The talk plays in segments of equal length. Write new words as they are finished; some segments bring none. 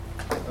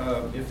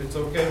If it's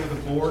okay with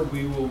the board,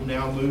 we will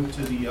now move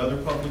to the other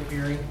public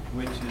hearing,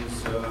 which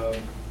is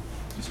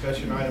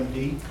discussion item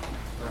D.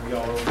 Are we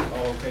all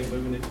okay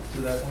moving it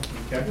to that one?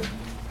 Okay.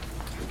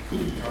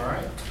 All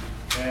right.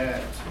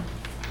 At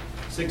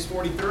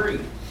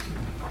 6:43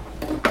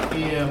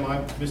 p.m.,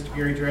 Mr.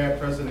 Gary Drab,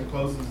 President,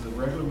 closes the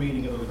regular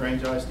meeting of the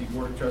Grange ISD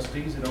Board of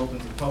Trustees and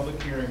opens a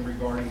public hearing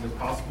regarding the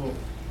possible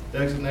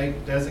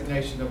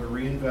designation of a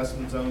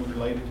reinvestment zone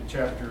related to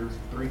Chapter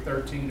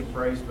 313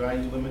 Appraised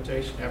Value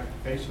Limitation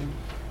application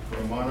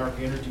for Monarch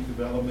Energy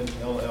Development,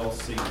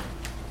 LLC.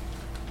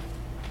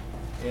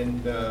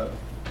 And the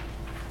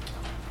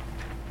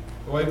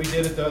way we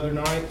did it the other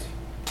night,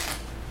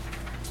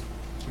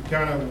 we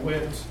kind of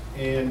went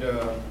and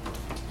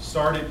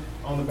started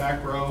on the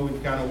back row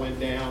and kind of went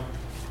down.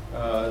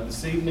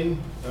 This evening,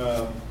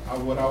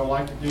 what I would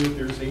like to do, if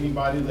there's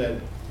anybody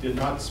that did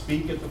not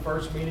speak at the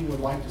first meeting would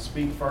like to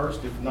speak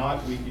first. If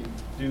not, we can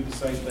do the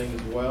same thing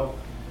as well.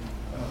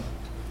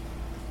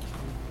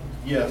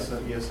 Yes,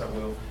 I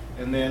will.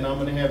 And then I'm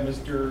going to have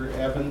Mr.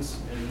 Evans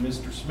and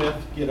Mr. Smith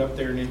get up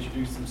there and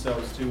introduce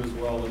themselves too as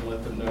well, and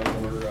let them know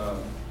where,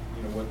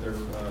 what their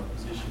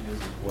position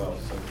is as well.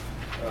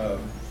 So,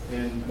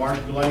 and Mark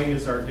Goulet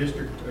is our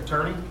district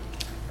attorney.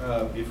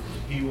 If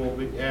he will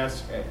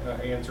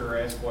answer or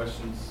ask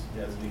questions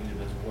as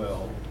needed as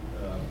well.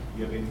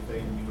 You have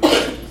anything you would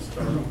like to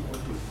start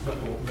off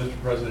with?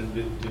 Mr. President,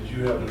 did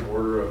you have an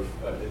order of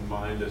in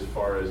mind as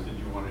far as did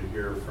you want to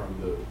hear from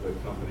the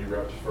company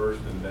reps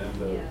first and then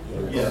the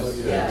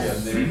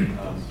Yes. And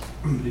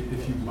then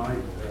if you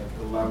might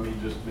allow me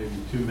just maybe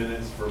 2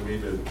 minutes for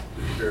me to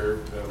share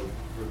with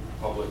the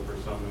public for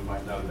some who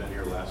might not have been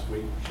here last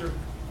week. Sure.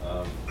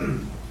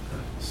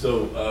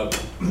 So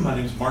my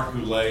name is Mark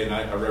Goulet, and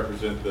I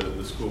represent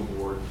the school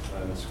board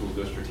and the school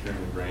district here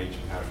in Grange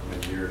and have for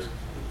many years.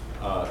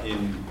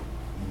 In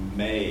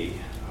May,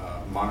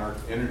 Monarch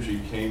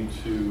Energy came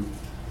to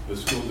the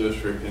school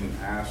district and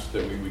asked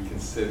that we would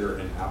consider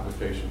an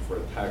application for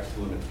a tax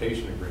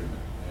limitation agreement.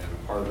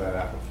 And part of that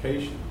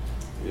application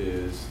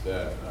is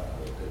that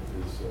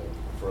it is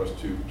for us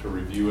to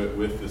review it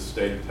with the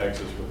state of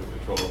Texas, with the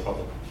Controller of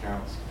Public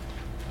Accounts,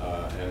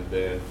 and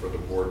then for the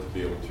board to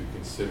be able to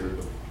consider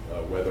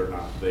whether or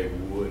not they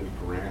would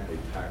grant a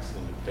tax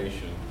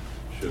limitation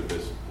should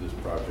this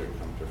project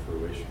come to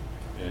fruition.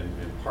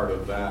 And part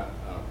of that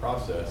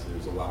process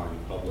is allowing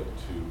the public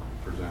to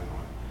present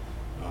on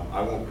it.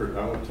 I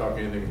won't talk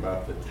anything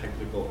about the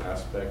technical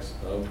aspects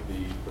of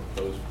the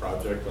proposed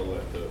project. I'll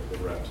let the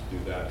reps do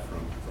that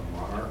from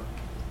Monarch.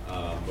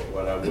 But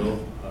what I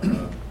will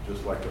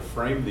just like to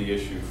frame the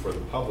issue for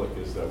the public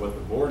is that what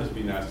the board is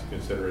being asked to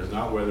consider is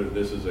not whether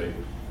this is the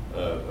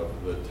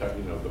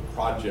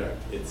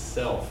project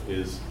itself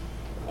is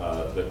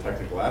the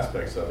technical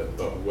aspects of it,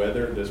 but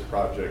whether this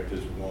project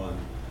is one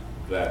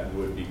that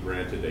would be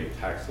granted a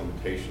tax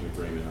limitation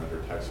agreement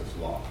under Texas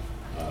law.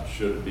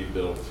 Should it be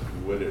built,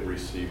 would it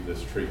receive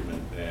this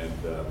treatment, and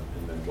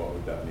then what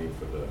would that mean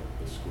for the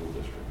school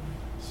district?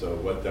 So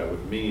what that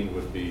would mean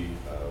would be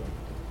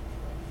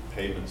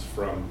payments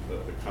from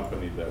the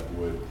company that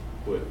would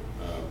put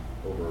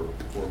over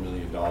 $4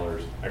 million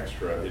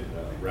extra in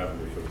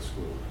revenue for the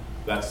school.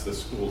 That's the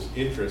school's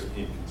interest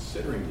in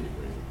considering the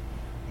agreement.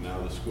 Now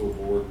the school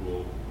board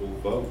will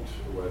vote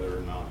whether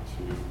or not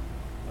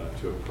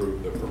to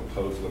approve the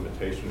proposed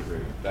limitation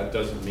agreement. That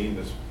doesn't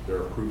mean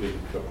they're approving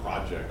the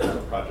project.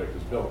 The project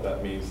is built.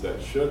 That means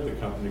that should the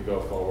company go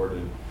forward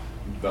and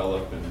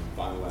develop and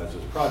finalize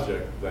this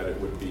project, that it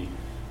would be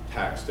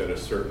taxed at a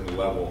certain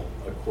level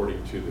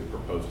according to the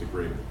proposed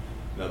agreement.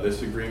 Now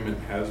this agreement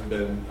has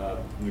been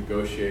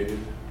negotiated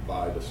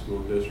by the school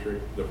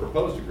district. The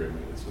proposed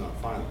agreement, it's not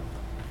final,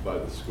 by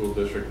the school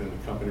district and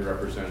the company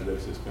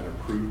representatives. It's been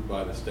approved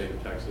by the state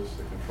of Texas,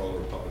 the Controller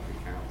of Public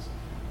Accounts.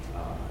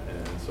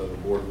 And so the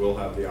board will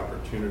have the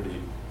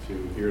opportunity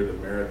to hear the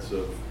merits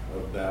of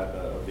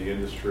the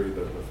industry,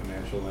 the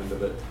financial end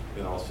of it,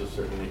 and also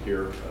certainly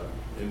hear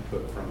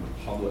input from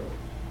the public.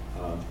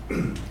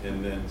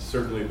 And then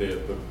certainly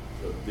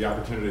the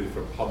opportunity for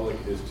the public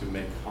is to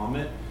make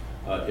comment.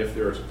 If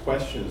there's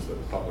questions that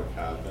the public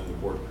have, then the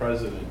board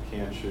president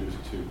can choose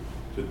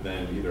to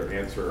then either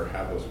answer or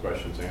have those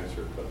questions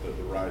answered. But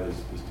the right is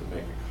to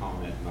make a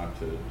comment, not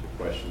to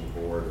question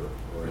the board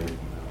or anything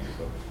else.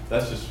 So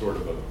that's just sort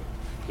of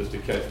just to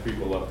catch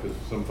people up, because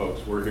some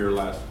folks were here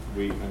last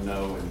week, I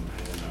know, and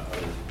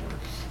others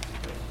weren't.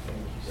 Thank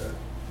you, sir.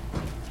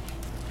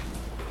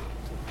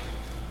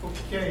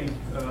 Okay,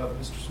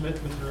 Mr.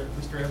 Smith,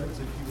 Mr. Evans,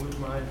 if you would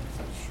mind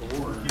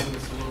giving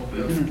us a little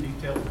bit of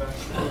detailed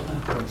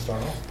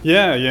background.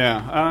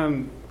 Yeah.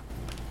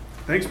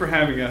 Thanks for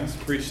having us.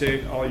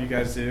 Appreciate all you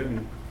guys do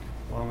and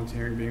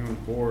volunteering being on the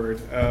board.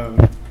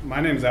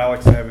 My name is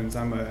Alex Evans.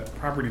 I'm a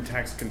property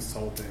tax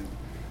consultant.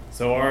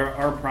 So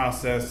our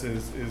process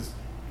is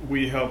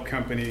we help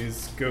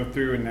companies go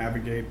through and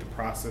navigate the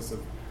process of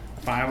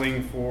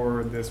filing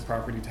for this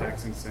property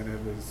tax incentive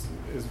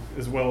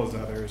as well as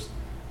others,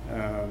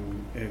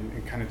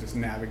 and kind of just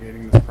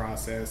navigating this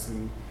process.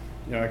 And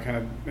I kind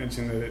of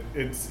mentioned that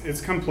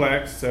it's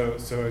complex. So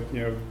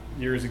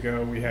years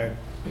ago we had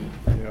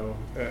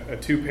a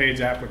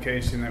 2-page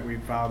application that we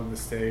filed with the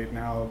state.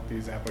 Now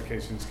these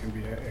applications can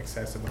be in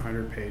excess of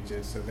 100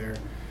 pages. So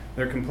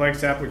they're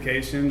complex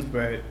applications,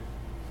 but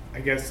I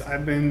guess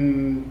I've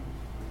been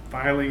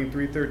filing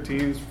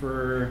 313s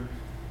for,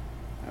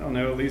 I don't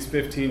know, at least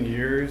 15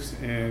 years.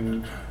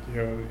 And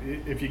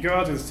if you go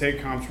out to the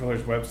state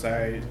comptroller's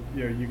website,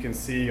 you can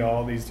see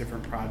all these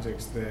different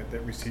projects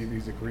that receive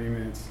these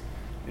agreements,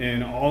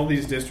 and all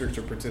these districts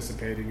are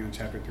participating in the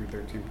Chapter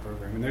 313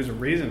 program. And there's a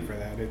reason for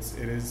that.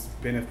 It is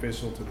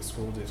beneficial to the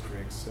school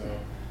districts. So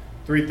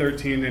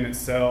 313 in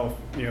itself,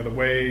 the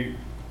way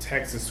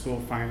Texas school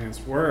finance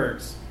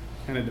works,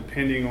 kind of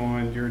depending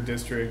on your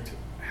district,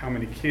 how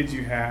many kids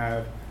you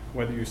have,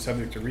 whether you're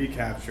subject to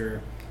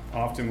recapture,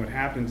 often what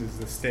happens is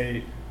the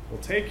state will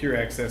take your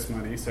excess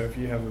money. So if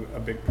you have a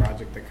big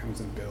project that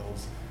comes and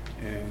builds,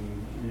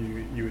 and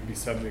you would be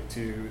subject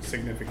to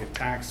significant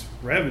tax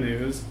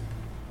revenues,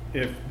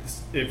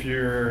 if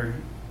you're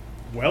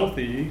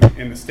wealthy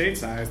in the state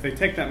size, they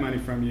take that money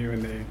from you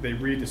and they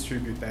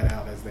redistribute that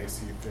out as they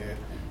see fit.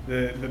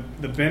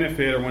 The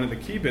benefit, or one of the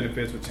key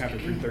benefits with Chapter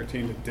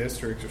 313 to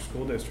districts or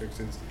school districts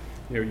is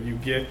you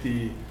get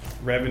the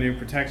revenue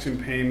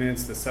protection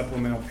payments, the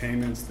supplemental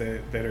payments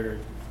that are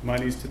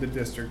monies to the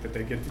district that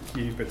they get to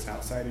keep. It's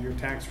outside of your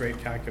tax rate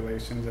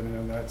calculations, and I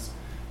know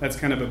that's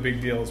kind of a big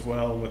deal as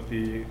well with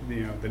the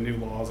new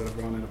laws that have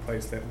gone into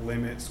place that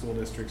limit school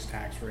districts'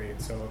 tax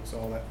rates. So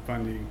all that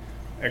funding,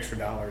 extra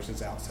dollars,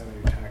 is outside of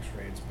your tax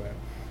rates. But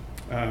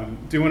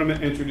do want to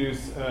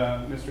introduce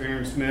Mr.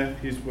 Aaron Smith.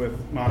 He's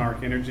with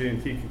Monarch Energy,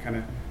 and he can kind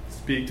of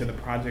speak to the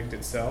project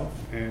itself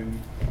and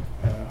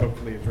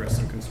hopefully address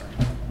some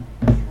concerns.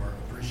 Sure,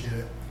 appreciate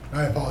it.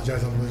 I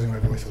apologize, I'm losing my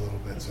voice a little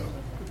bit, so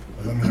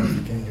let me know if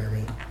you can't hear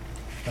me.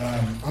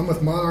 I'm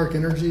with Monarch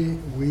Energy.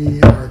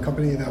 We are a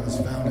company that was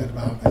founded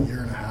about a year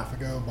and a half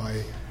ago by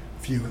a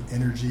few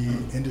energy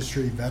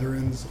industry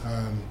veterans.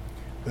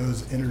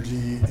 Those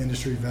energy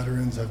industry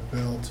veterans have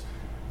built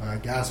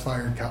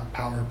gas-fired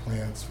power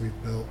plants.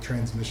 We've built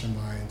transmission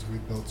lines.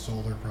 We've built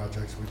solar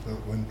projects. We've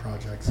built wind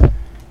projects.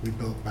 We've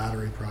built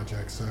battery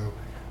projects. So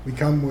we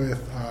come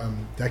with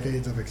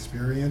decades of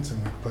experience,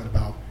 and we've put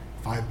about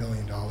 $5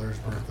 billion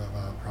worth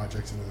of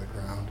projects into the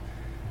ground.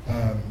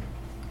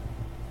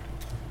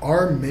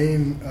 Our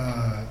main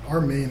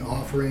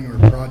offering or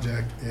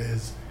project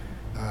is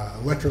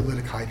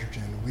electrolytic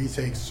hydrogen. We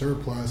take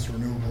surplus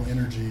renewable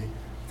energy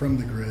from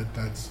the grid,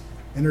 that's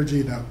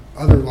energy that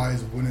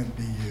otherwise wouldn't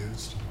be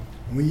used,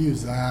 and we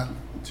use that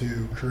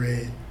to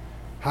create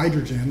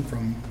hydrogen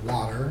from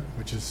water,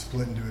 which is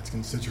split into its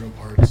constituent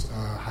parts,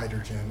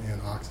 hydrogen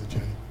and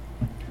oxygen.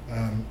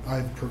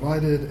 I've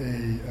provided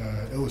a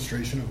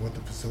illustration of what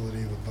the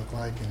facility would look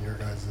like in your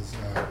guys'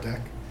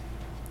 deck,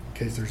 in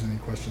case there's any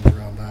questions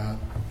around that.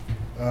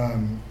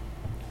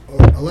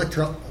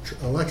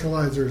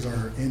 Electrolyzers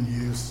are in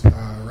use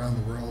around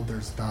the world.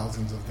 There's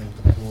thousands of them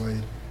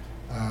deployed.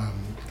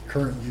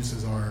 Current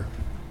uses are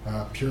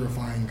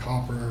purifying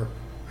copper,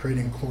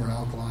 creating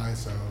chloralkali,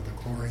 so the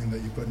chlorine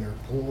that you put in your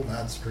pool,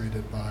 that's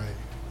created by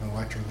an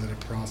electrolytic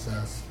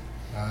process.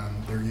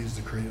 They're used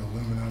to create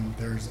aluminum.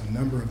 There's a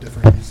number of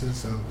different uses,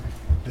 so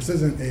this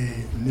isn't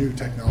a new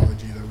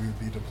technology that we would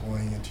be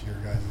deploying into your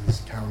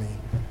guys' county.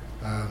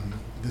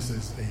 This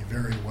is a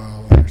very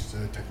well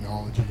understood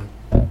technology.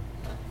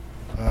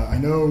 I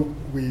know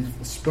we've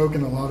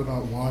spoken a lot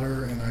about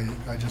water, and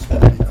I just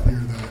want to be clear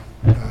that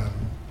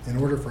in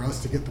order for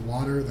us to get the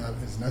water that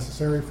is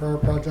necessary for our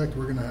project,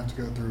 we're going to have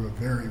to go through a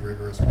very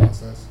rigorous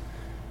process.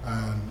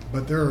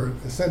 But there are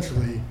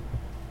essentially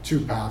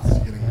two paths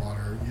to getting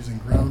water, using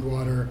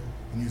groundwater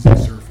and using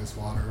surface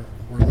water.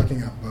 We're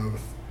looking at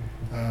both.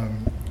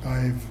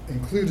 I've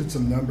included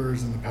some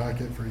numbers in the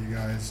packet for you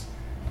guys.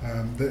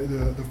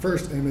 The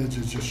first image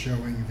is just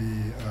showing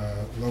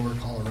the lower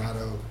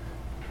Colorado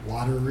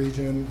water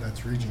region,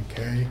 that's region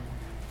K,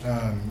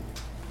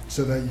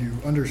 so that you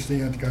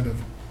understand kind of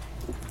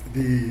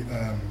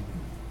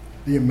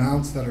the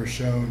amounts that are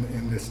shown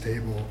in this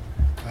table.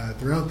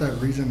 Throughout that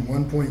region,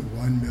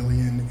 1.1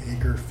 million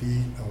acre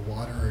feet of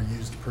water are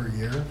used per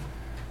year.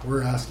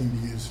 We're asking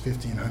to use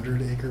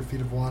 1,500 acre feet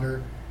of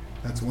water.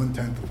 That's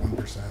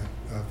 0.1%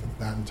 of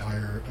that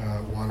entire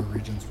water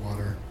region's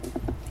water.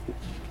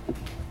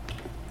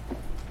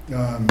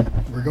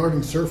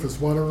 Regarding surface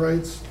water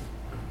rights,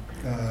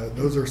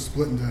 those are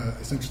split into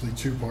essentially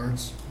two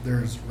parts.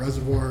 There's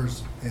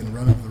reservoirs and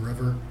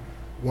run-of-the-river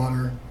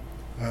water.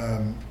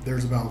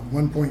 There's about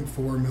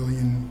 1.4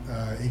 million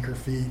acre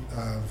feet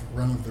of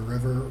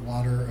run-of-the-river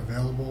water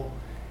available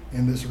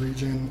in this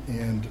region,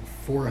 and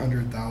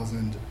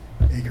 400,000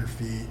 acre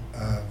feet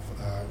of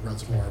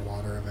reservoir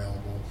water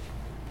available.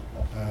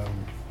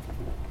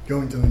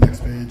 Going to the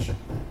next page.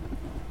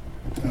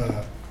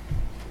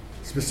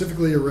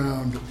 Specifically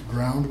around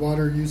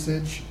groundwater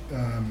usage,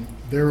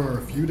 there are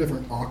a few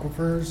different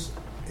aquifers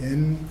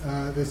in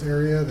this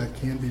area that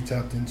can be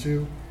tapped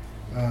into.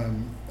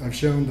 I've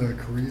shown the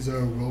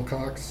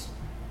Carrizo-Wilcox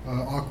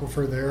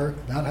aquifer there.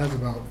 That has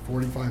about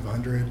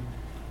 4,500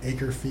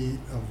 acre feet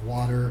of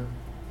water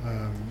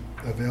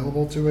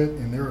available to it,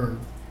 and there are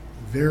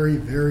very,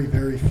 very,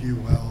 very few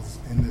wells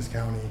in this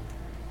county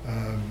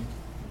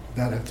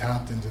that have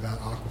tapped into that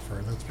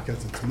aquifer. That's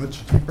because it's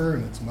much deeper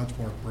and it's much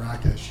more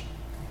brackish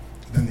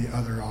than the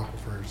other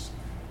aquifers.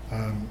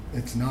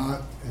 It's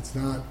not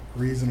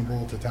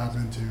reasonable to tap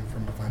into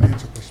from a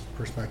financial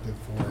perspective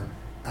for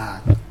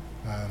ag.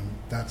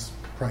 That's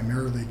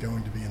primarily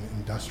going to be an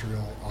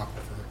industrial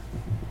aquifer.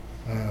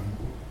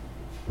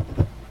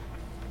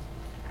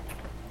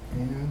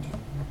 And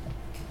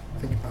I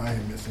think I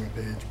am missing a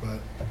page, but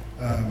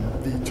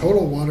the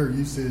total water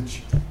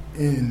usage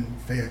in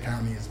Fayette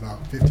County is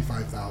about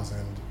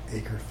 55,000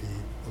 acre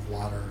feet of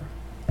water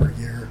per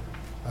year.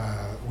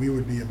 We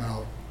would be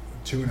about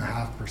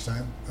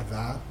 2.5% of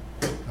that.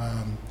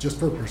 Just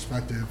for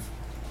perspective,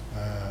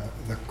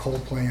 the coal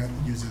plant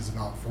uses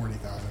about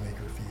 40,000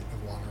 acre feet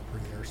of water per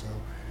year. So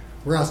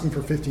we're asking for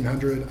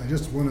 1,500. I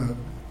just want to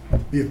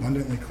be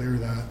abundantly clear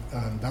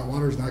that that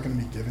water is not going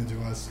to be given to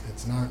us.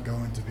 It's not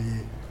going to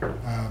be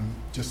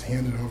just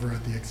handed over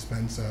at the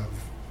expense of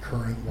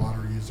current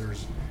water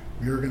users.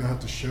 We are going to have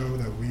to show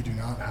that we do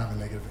not have a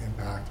negative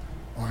impact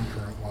on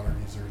current water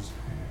users.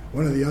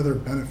 One of the other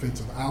benefits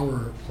of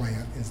our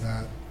plant is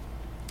that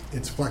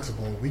it's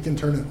flexible. We can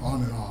turn it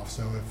on and off.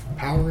 So if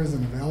power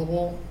isn't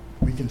available,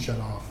 we can shut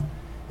off.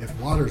 If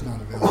water's not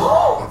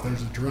available, if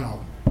there's a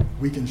drought,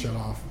 we can shut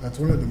off. That's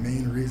one of the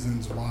main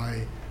reasons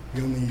why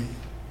we only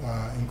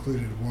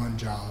included one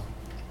job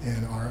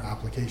in our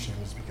application,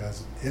 is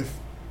because if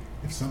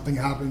something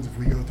happens, if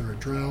we go through a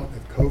drought,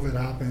 if COVID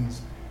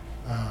happens,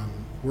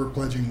 we're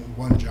pledging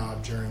one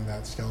job during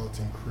that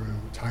skeleton crew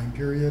time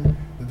period.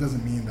 That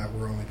doesn't mean that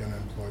we're only going to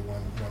employ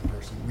one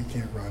person. We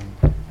can't run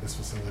this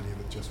facility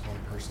with just one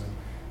person.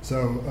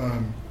 So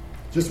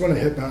just want to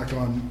hit back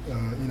on,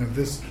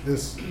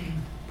 this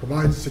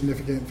provides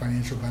significant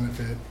financial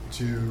benefit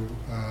to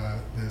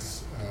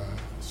this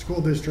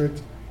school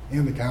district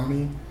and the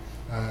county.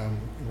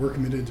 We're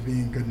committed to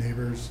being good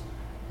neighbors.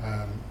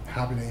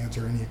 Happy to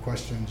answer any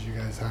questions you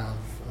guys have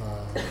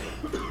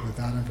with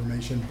that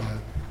information, but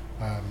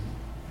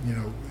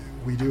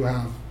we do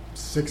have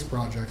 6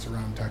 projects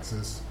around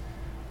Texas.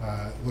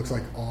 It looks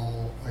like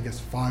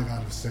 5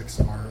 out of 6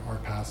 are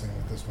passing,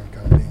 with this one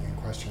kind of being in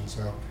question.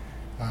 So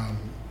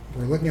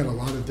we're looking at a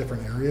lot of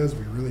different areas.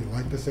 We really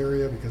like this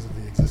area because of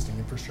the existing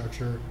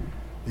infrastructure,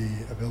 the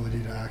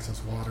ability to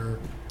access water,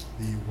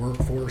 the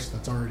workforce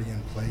that's already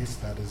in place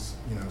that is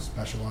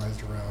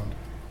specialized around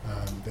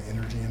the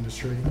energy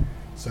industry.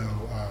 So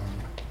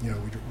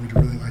we'd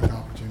really like the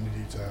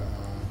opportunity to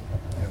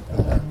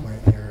build that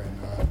plant here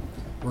and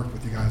work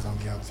with you guys on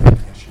the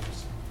outstanding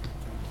issues.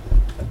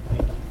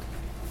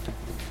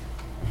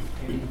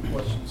 Any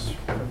questions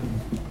from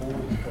the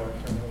board before I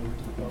turn it over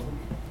to the public?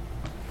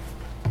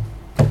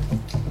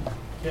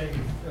 Okay.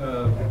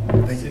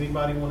 Does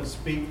anybody want to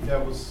speak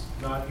that was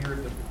not here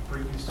at the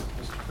previous,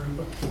 Mr.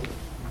 Krupa?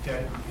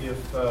 Okay.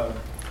 If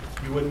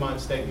you wouldn't mind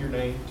stating your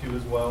name too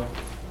as well.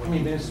 How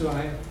many minutes do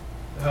I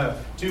have?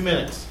 2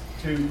 minutes.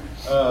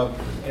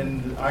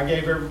 And I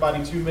gave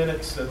everybody 2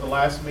 minutes at the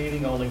last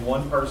meeting. Only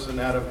one person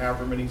out of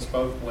however many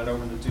spoke went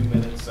over the 2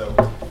 minutes. So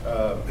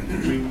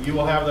you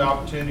will have the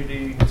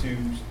opportunity to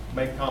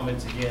make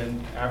comments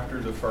again after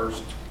the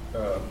first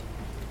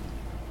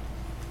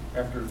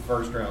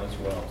round as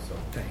well. So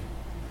Okay.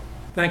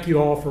 Thank you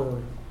all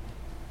for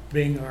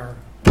being our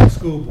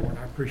school board.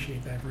 I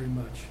appreciate that very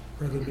much,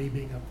 rather than me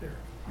being up there.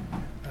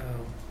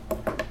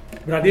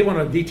 But I did want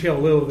to detail a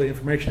little of the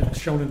information that's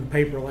shown in the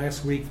paper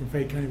last week from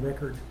Fayette County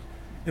Record.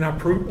 And I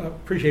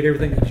appreciate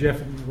everything that Jeff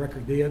and the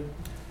Record did.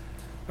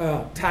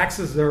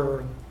 Taxes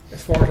are,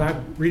 as far as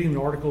I'm reading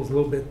the articles, a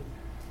little bit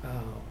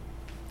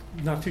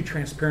not too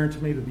transparent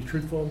to me, to be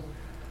truthful.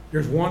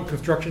 There's one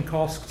construction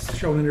cost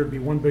shown in there to be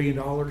 $1 billion.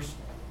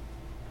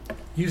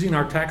 Using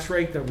our tax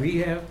rate that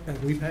we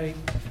pay,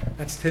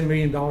 that's $10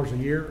 million a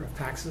year of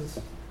taxes.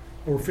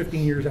 Over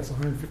 15 years, that's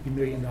 $150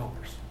 million.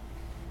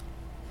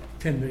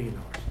 $10 million,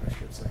 I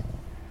should say.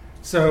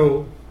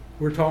 So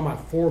we're talking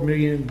about $4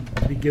 million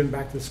to be given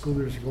back to the school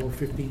district over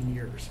 15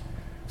 years.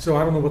 So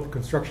I don't know what the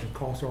construction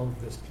costs are of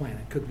this plant.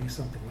 It could be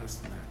something less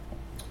than that.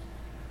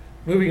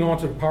 Moving on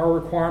to the power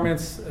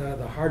requirements,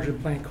 the hydrogen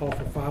plant called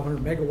for 500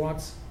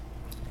 megawatts.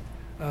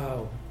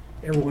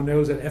 Everyone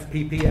knows that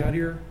FPP out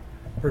here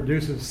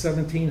produces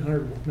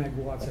 1,700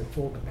 megawatts at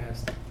full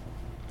capacity.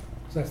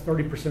 So that's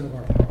 30% of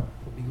our power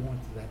will be going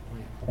to that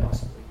plant,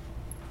 possibly.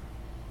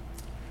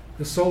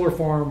 The solar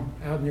farm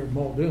out near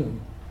Muldoon,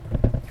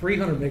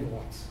 300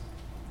 megawatts,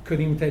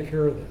 couldn't even take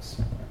care of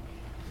this.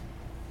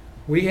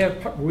 We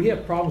have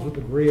problems with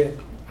the grid,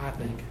 I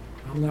think.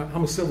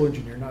 I'm a civil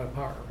engineer, not a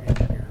power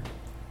engineer.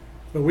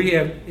 But we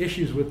have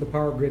issues with the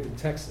power grid in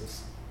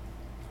Texas.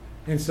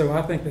 And so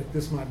I think that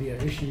this might be an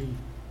issue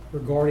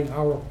regarding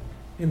our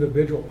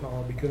individual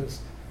power, because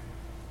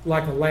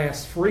like the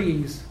last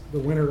freeze, the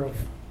winter of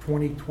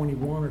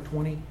 2021 or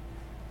 20,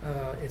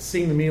 it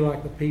seemed to me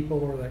like the people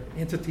or the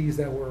entities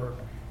that were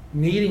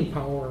needing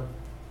power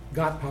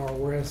got power,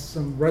 whereas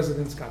some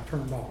residents got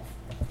turned off.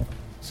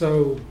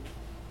 So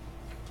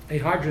a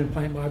hydrogen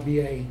plant might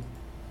be a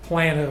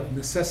plant of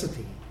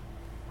necessity,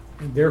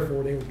 and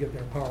therefore they would get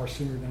their power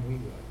sooner than we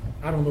would.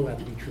 I don't know that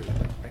to be true,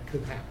 but that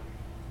could happen.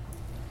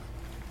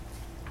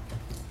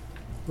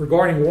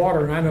 Regarding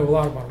water, and I know a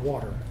lot about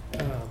water,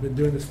 I've been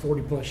doing this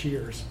 40 plus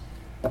years.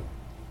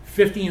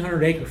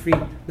 1,500 acre feet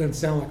doesn't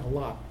sound like a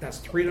lot. That's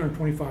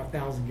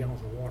 325,000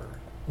 gallons of water,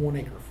 1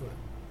 acre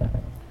foot.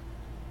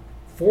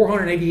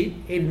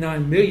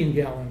 489 million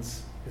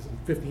gallons is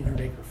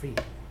 1,500 acre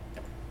feet.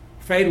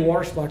 Fayette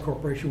Water Supply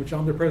Corporation, which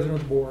I'm the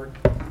president of the board,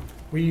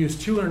 we use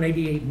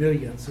 288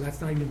 million, so that's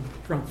not even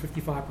around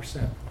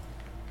 55%.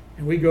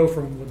 And we go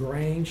from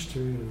Grange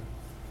to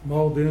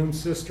Muldoon,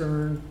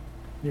 Cistern,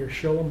 near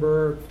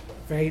Schulenburg,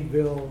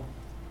 Fayetteville,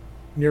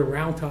 near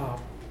Round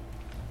Top,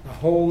 the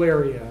whole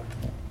area,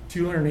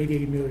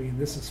 288 million.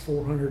 This is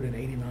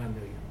 489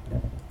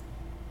 million.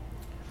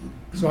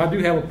 So I do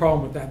have a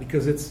problem with that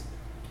because it's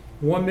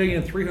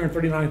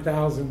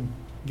 1,339,000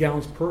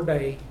 gallons per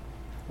day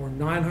or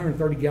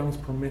 930 gallons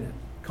per minute,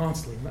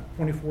 constantly,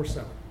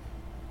 24/7.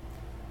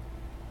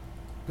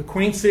 The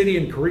Queen City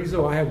and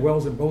Carrizo, I have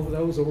wells in both of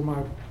those over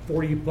my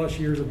 40 plus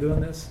years of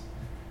doing this.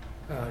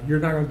 You're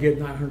not going to get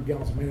 900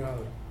 gallons a minute out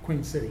of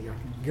Queen City. I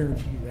can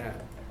guarantee you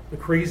that. The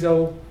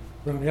Carrizo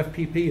around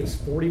FPP is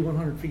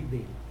 4,100 feet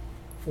deep,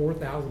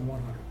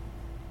 4,100.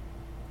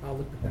 I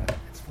looked at that.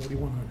 It's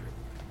 4,100.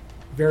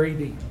 Very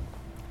deep.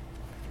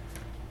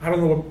 I don't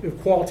know if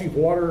quality of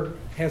water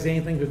has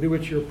anything to do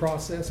with your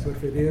process, but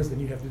if it is, then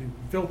you have to do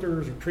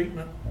filters or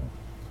treatment.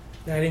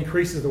 That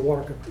increases the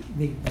water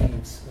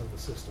needs of the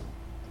system.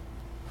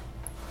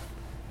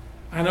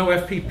 I know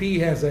FPP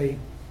has a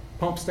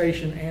pump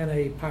station and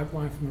a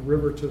pipeline from the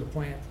river to the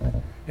plant,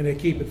 and they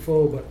keep it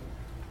full, but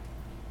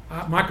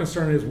my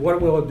concern is what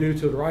will it do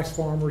to the rice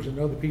farmers and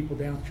other people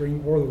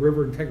downstream or the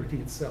river integrity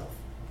itself?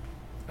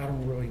 I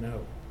don't really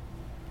know.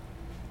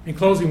 In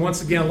closing,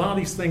 once again, a lot of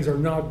these things are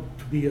not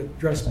to be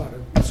addressed by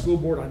the school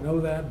board, I know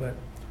that, but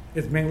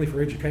it's mainly for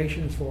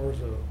education as far as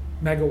the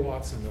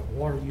megawatts and the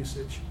water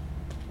usage.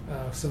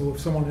 So if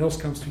someone else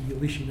comes to you,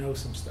 at least you know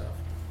some stuff.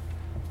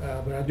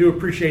 But I do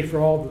appreciate for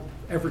all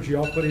the effort you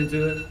all put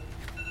into it,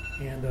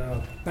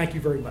 and thank you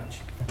very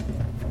much.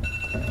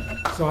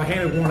 So I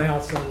handed one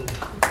out, so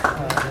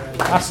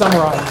I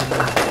summarized.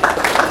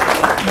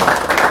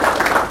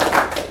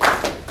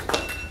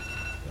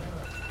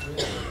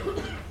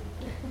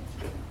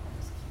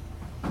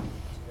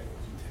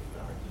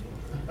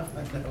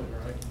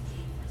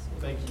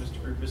 Thank you,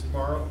 Mr. Group. Mr.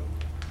 Morrow?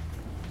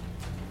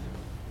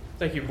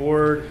 Thank you,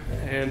 Board.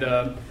 And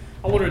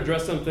I want to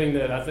address something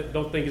that I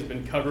don't think has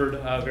been covered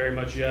very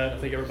much yet. I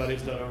think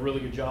everybody's done a really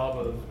good job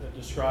of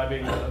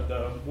describing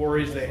the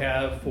worries they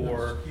have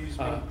for... Excuse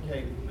me.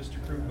 Hey, Mr.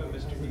 Krupa,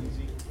 Mr.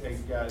 Easy. Hey,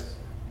 guys.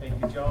 Hey,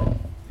 could y'all,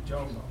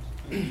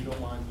 if you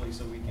don't mind, please,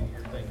 so we can hear.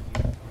 Thank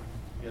you.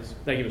 Yes, sir.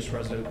 Thank you, Mr.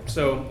 President.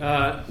 So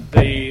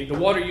the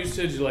water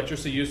usage,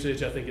 electricity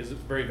usage, I think is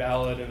very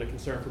valid and a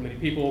concern for many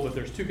people, but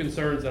there's two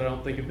concerns that I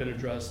don't think have been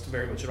addressed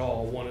very much at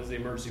all. One is the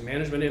emergency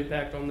management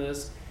impact on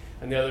this,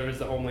 and the other is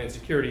the homeland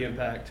security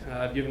impact.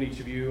 I've given each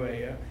of you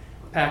a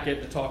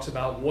packet that talks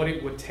about what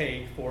it would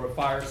take for a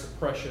fire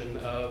suppression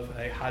of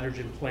a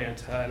hydrogen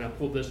plant, and I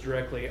pulled this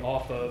directly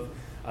off of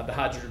the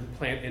Hydrogen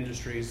Plant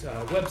Industry's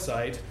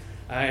website.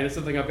 And it's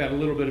something I've got a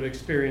little bit of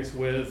experience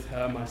with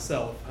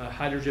myself.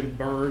 Hydrogen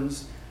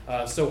burns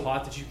so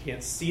hot that you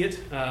can't see it.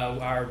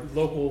 Our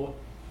local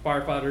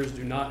firefighters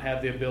do not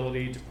have the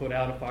ability to put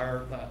out a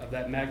fire of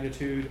that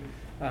magnitude.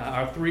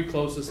 Our three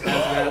closest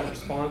hazmat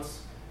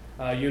response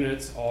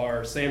units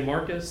are San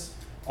Marcos,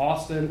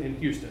 Austin, and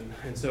Houston.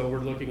 And so we're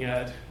looking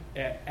at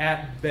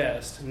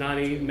best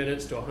 90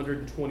 minutes to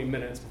 120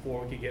 minutes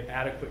before we could get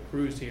adequate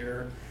crews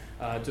here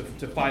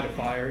to fight a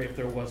fire if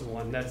there was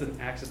one. That's an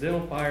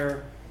accidental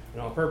fire, an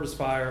on-purpose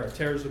fire, a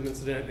terrorism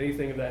incident,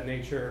 anything of that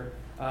nature.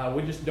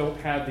 We just don't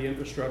have the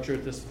infrastructure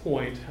at this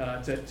point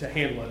to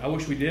handle it. I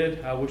wish we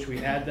did. I wish we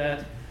had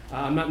that.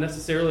 I'm not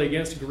necessarily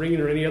against green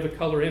or any other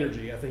color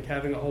energy. I think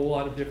having a whole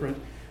lot of different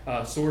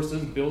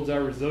sources builds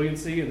our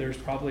resiliency, and there's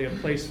probably a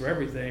place for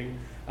everything,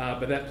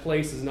 but that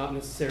place is not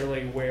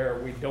necessarily where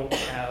we don't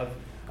have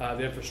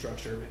the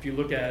infrastructure. If you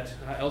look at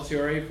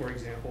LCRA, for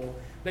example,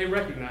 they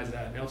recognize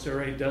that. And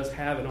LCRA does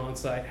have an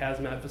on-site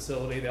hazmat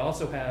facility. They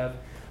also have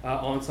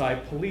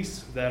on-site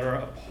police that are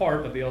a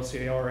part of the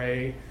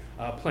LCRA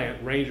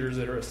plant, rangers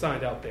that are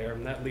assigned out there.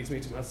 And that leads me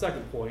to my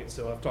second point.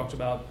 So I've talked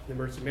about the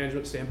emergency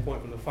management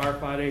standpoint from the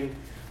firefighting.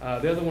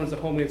 The other one is the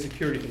homeland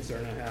security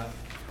concern I have.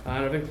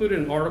 And I've included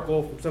an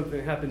article from something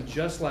that happened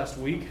just last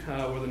week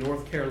where the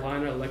North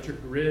Carolina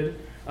electric grid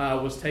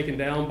was taken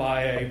down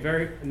by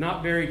a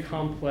not very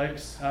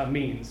complex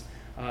means.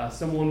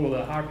 Someone with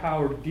a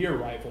high-powered deer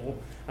rifle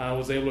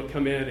was able to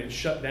come in and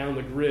shut down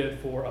the grid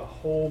for a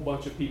whole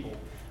bunch of people.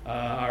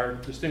 Our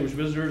distinguished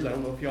visitors, I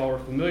don't know if y'all are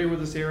familiar with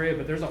this area,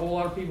 but there's a whole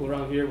lot of people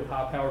around here with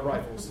high-powered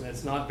rifles, and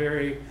it's not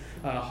very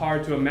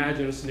hard to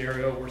imagine a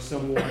scenario where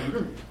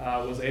someone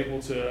was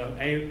able to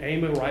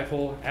aim a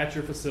rifle at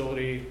your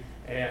facility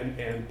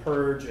and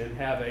purge and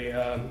have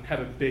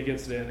a big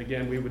incident.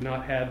 Again, we would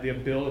not have the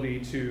ability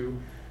to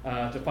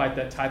to fight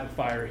that type of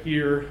fire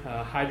here.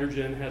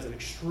 Hydrogen has an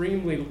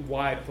extremely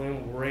wide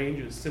flammable range.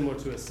 It's similar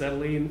to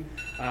acetylene,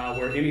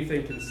 where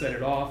anything can set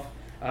it off.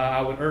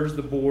 I would urge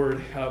the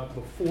board,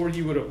 before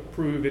you would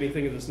approve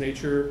anything of this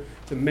nature,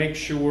 to make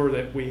sure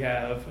that we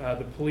have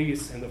the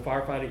police and the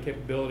firefighting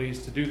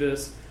capabilities to do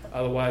this.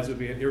 Otherwise, it would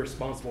be an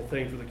irresponsible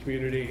thing for the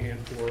community and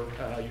for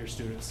your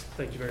students.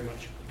 Thank you very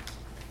much.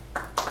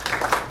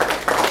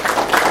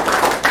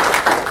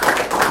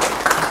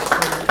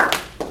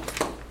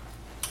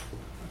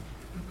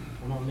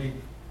 I'm gonna need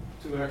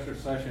 2 extra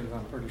sessions,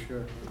 I'm pretty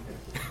sure.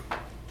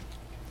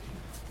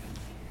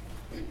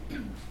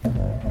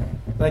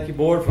 Thank you,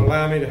 board, for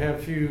allowing me to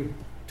have 2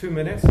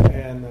 minutes,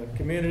 and the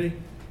community.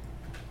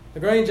 The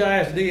Grange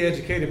ISD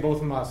educated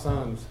both of my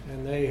sons,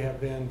 and they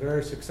have been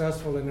very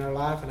successful in their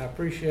life, and I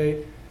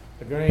appreciate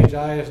the Grange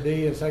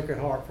ISD and Sacred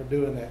Heart for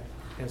doing that.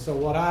 And so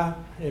what I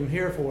am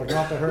here for is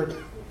not to hurt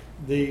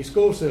the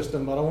school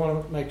system, but I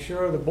want to make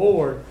sure the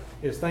board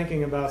is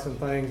thinking about some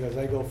things as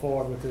they go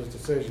forward with this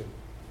decision.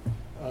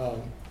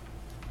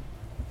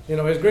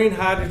 Is green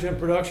hydrogen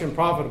production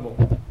profitable?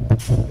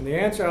 And the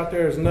answer out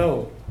there is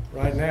no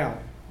right now,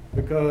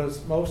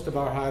 because most of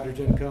our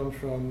hydrogen comes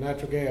from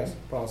natural gas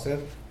process.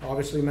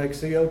 Obviously makes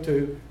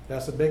CO2.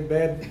 That's a big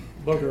bad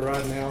booger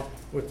right now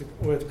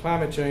with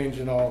climate change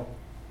and all.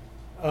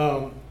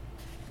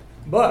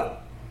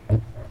 But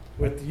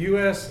with the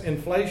U.S.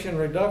 Inflation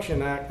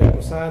Reduction Act that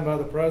was signed by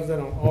the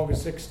President on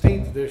August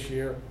 16th this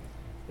year,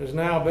 there's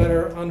now a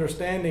better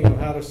understanding of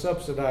how to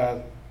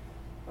subsidize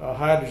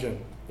hydrogen.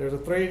 There's a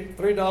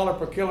 $3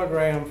 per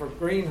kilogram for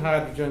green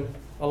hydrogen,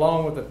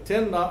 along with a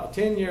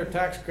 10-year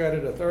tax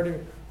credit of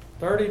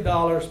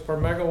 $30 per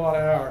megawatt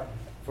hour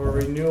for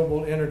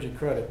renewable energy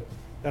credit.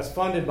 That's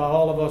funded by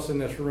all of us in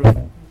this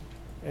room.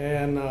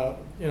 And,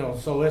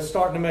 so it's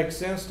starting to make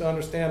sense to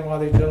understand why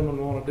these gentlemen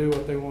want to do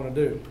what they want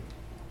to do.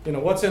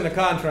 What's in the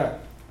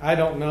contract? I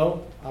don't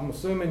know. I'm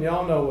assuming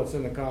y'all know what's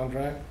in the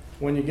contract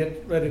when you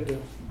get ready to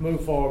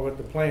move forward with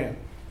the plan.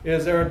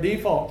 Is there a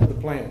default to the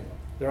plan?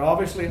 They're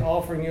obviously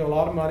offering you a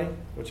lot of money,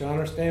 which I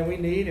understand we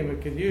need and we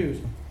could use.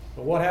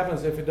 But what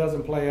happens if it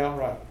doesn't play out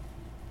right?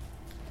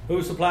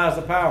 Who supplies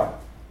the power?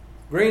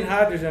 Green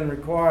hydrogen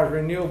requires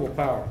renewable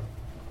power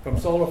from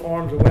solar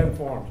farms or wind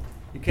farms.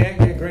 You can't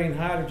get green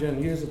hydrogen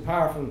and use the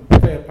power from the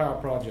Fayette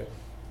Power Project.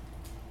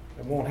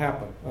 It won't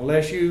happen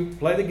unless you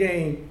play the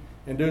game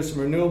and do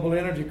some renewable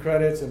energy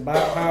credits and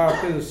buy power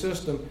through the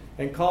system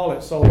and call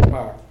it solar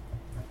power.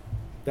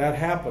 That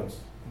happens,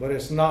 but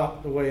it's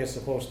not the way it's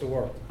supposed to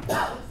work.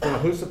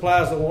 Who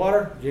supplies the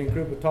water? Gene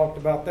Krupa talked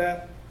about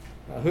that.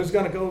 Who's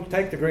going to go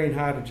take the green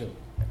hydrogen?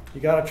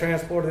 You got to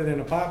transport it in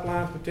a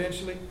pipeline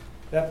potentially.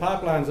 That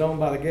pipeline's owned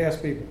by the gas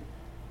people.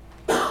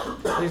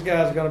 These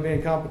guys are going to be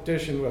in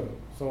competition with them.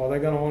 So are they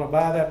going to want to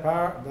buy that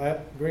power,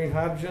 that green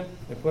hydrogen,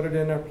 and put it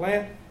in their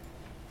plant?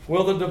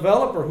 Will the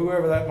developer,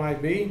 whoever that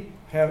might be,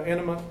 have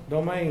eminent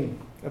domain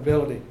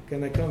ability?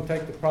 Can they come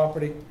take the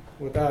property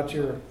without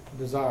your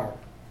desire?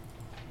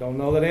 Don't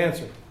know that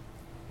answer.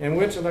 And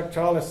which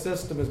electrolysis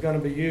system is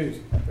going to be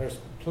used? There's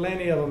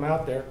plenty of them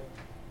out there.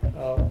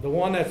 The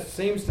one that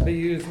seems to be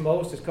used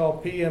most is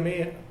called PEM,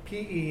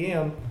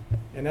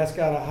 and that's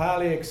got a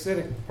highly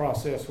acidic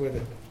process with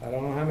it. I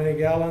don't know how many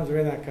gallons are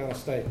in that kind of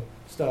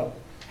stuff.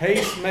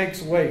 Haste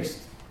makes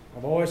waste.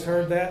 I've always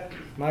heard that.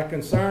 My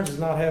concerns is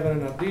not having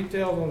enough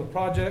details on the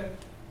project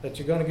that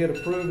you're going to get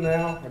approved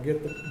now or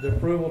get the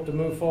approval to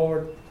move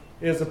forward.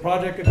 Is the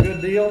project a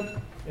good deal?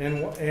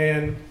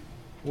 And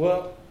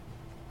what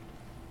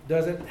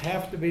does it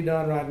have to be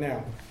done right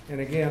now?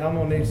 And again, I'm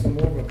going to need some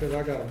more because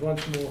I got a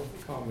bunch more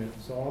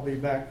comments. So I'll be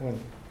back when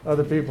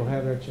other people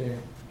have their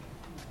chance.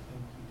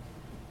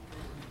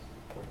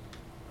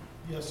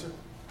 Yes, sir.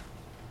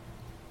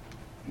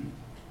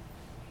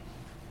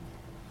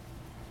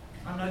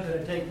 I'm not going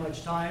to take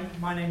much time.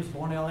 My name is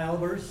Bornell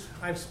Albers.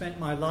 I've spent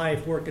my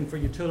life working for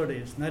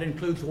utilities, and that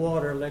includes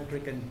water,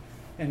 electric,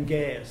 and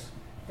gas.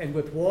 And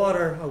with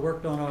water, I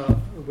worked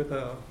with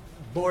a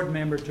board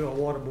member to a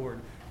water board.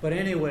 But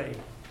anyway,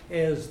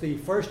 as the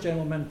first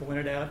gentleman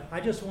pointed out, I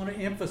just want to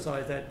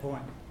emphasize that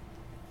point.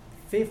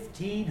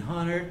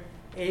 1,500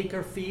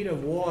 acre feet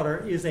of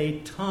water is a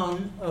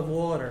ton of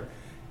water.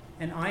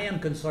 And I am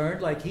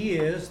concerned, like he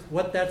is,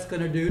 what that's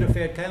going to do to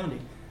Fayette County.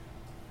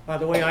 By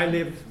the way, I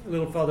live a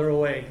little further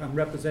away. I'm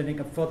representing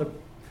a farther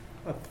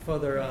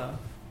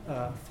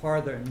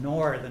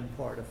northern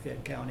part of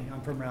Fayette County. I'm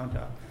from Round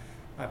Top.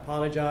 I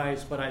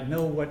apologize, but I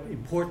know what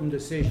important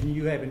decision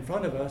you have in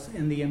front of us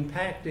and the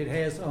impact it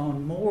has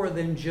on more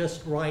than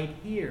just right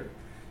here.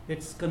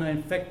 It's going to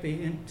affect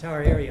the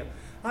entire area.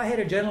 I had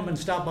a gentleman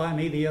stop by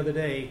me the other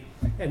day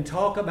and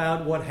talk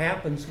about what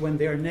happens when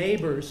their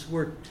neighbors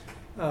were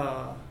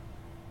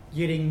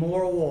getting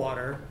more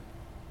water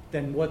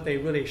than what they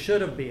really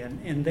should have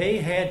been, and they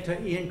had to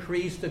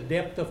increase the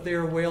depth of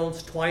their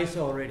wells twice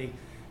already.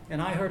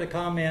 And I heard a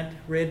comment,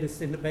 read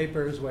this in the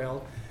paper as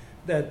well,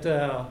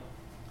 that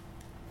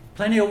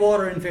plenty of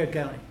water in Fayette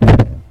County.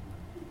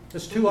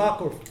 There's 2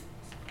 aquifers.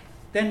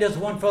 Then there's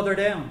one further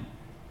down.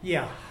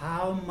 Yeah,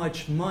 how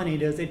much money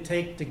does it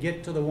take to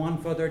get to the one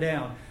further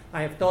down?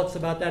 I have thoughts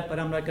about that, but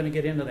I'm not going to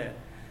get into that.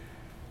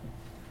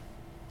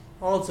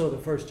 Also, the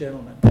first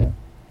gentleman,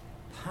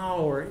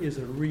 power is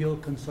a real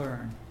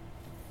concern.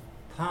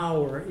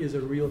 Power is a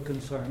real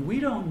concern. We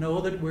don't know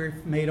that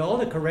we've made all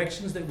the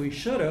corrections that we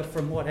should have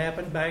from what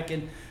happened back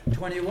in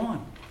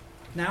 21.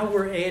 Now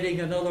we're adding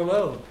another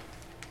load.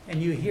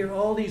 And you hear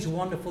all these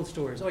wonderful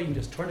stories. Oh, you can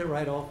just turn it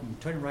right off and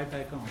turn it right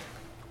back on.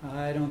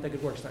 I don't think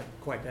it works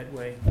quite that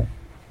way.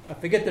 I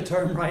forget the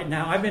term right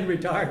now. I've been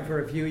retired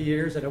for a few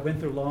years and I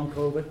went through long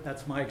COVID.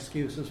 That's my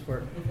excuses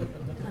for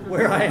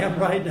where I am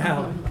right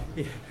now.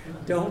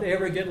 Don't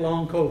ever get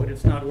long COVID.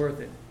 It's not worth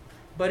it.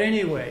 But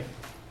anyway,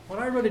 what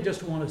I really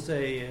just want to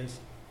say is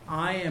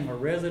I am a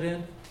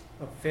resident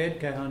of Fayette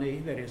County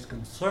that is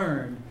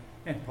concerned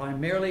and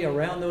primarily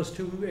around those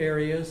two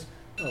areas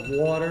of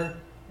water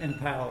and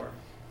power.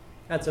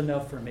 That's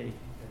enough for me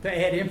to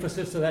add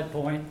emphasis to that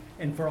point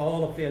and for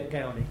all of Fayette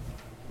County.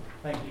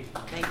 Thank you.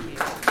 Thank you.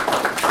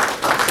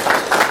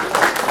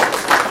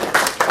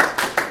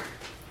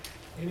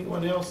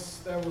 Anyone else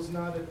that was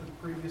not at the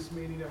previous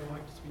meeting that would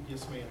like to speak?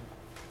 Yes, ma'am.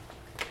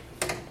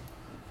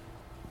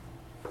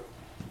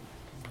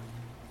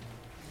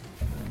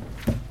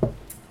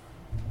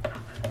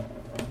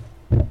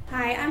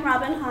 Hi, I'm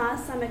Robin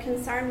Haas. I'm a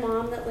concerned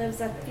mom that lives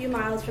a few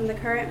miles from the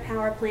current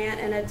power plant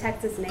and a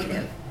Texas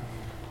native.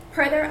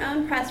 Per their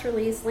own press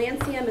release,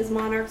 Lancium is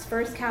Monarch's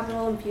first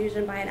capital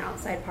infusion by an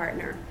outside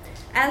partner.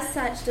 As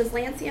such, does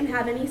Lancium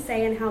have any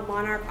say in how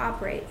Monarch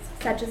operates,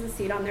 such as a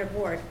seat on their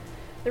board?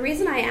 The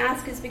reason I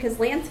ask is because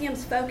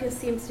Lancium's focus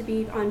seems to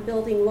be on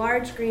building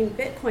large green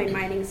Bitcoin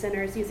mining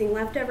centers using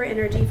leftover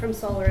energy from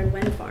solar and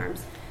wind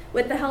farms,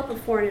 with the help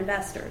of foreign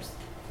investors.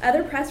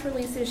 Other press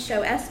releases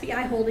show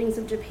SBI Holdings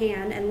of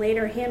Japan and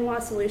later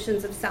Hanwha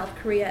Solutions of South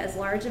Korea as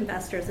large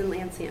investors in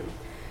Lancium.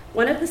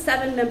 One of the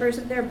 7 members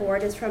of their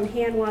board is from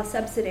Hanwha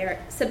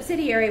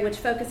subsidiary, which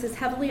focuses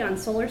heavily on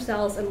solar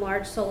cells and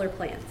large solar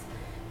plants.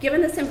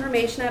 Given this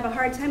information, I have a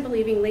hard time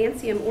believing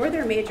Lancium or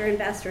their major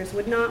investors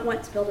would not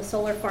want to build a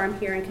solar farm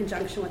here in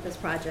conjunction with this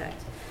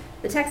project.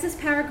 The Texas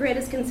power grid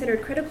is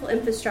considered critical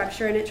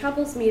infrastructure, and it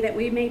troubles me that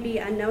we may be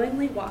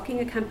unknowingly walking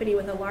a company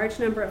with a large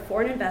number of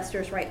foreign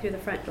investors right through the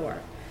front door.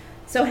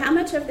 So how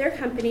much of their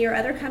company or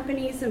other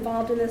companies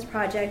involved in this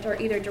project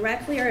are either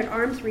directly or at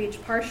arm's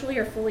reach, partially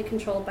or fully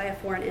controlled by a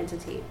foreign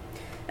entity?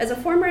 As a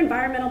former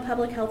environmental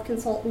public health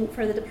consultant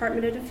for the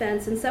Department of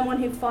Defense and someone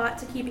who fought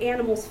to keep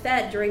animals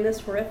fed during this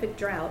horrific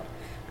drought,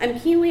 I'm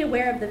keenly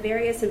aware of the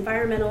various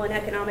environmental and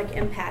economic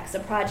impacts a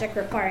project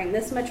requiring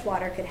this much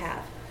water could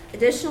have.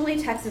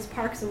 Additionally, Texas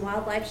Parks and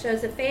Wildlife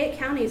shows that Fayette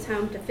County is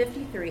home to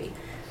 53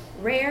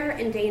 rare,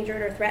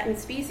 endangered, or threatened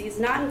species,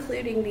 not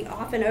including the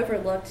often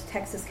overlooked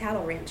Texas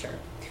cattle rancher.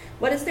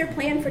 What is their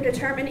plan for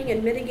determining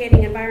and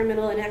mitigating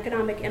environmental and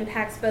economic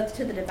impacts both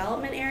to the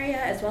development area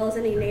as well as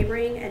any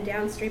neighboring and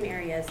downstream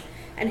areas?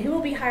 And who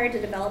will be hired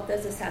to develop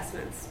those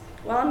assessments?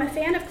 While I'm a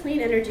fan of clean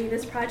energy,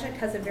 this project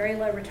has a very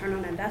low return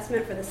on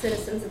investment for the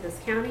citizens of this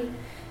county,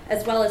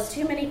 as well as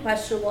too many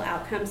questionable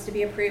outcomes to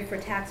be approved for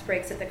tax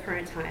breaks at the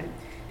current time.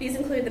 These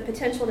include the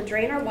potential to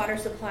drain our water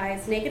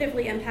supplies,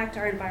 negatively impact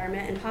our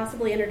environment, and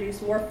possibly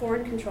introduce more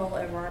foreign control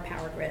over our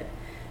power grid.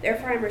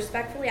 Therefore, I'm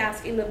respectfully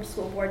asking the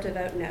school board to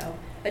vote no.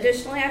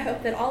 Additionally, I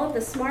hope that all of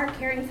the smart,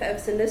 caring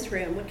folks in this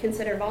room would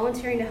consider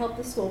volunteering to help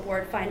the school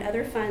board find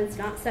other funds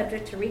not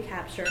subject to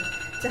recapture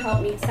to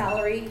help meet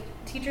salary,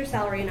 teacher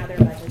salary, and other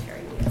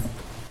budgetary needs.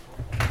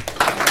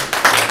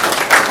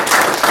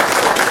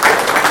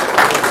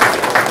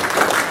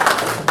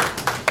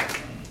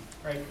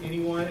 All right,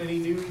 anyone, any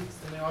new in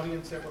the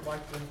audience that would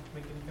like to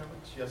make any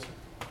comments? Yes, sir.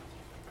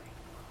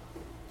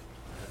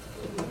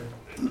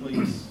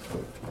 Please.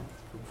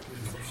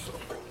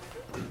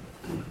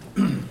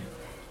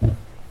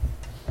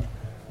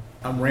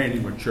 I'm Randy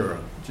Matura,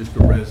 just a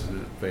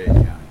resident of Fayette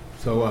County.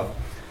 So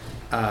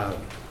I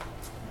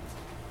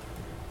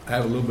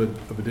have a little bit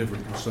of a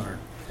different concern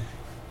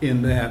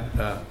in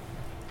that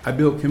I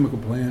built chemical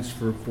plants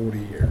for 40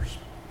 years.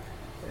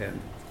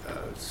 And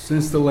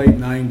since the late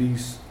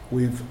 90s,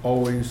 we've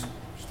always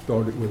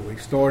started where we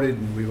started,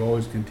 and we've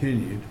always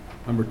continued.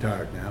 I'm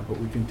retired now, but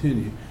we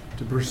continue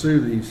to pursue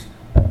these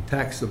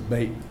tax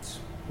abatements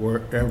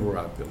wherever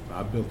I built them.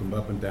 I built them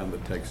up and down the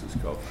Texas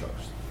Gulf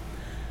Coast.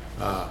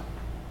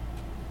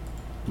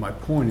 My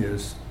point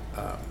is,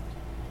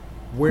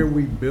 where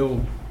we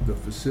build the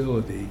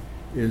facility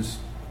is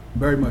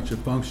very much a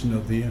function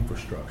of the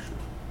infrastructure.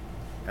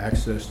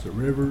 Access to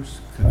rivers,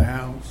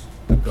 canals,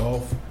 the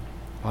Gulf,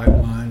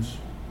 pipelines,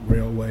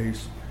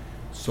 railways,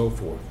 so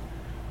forth.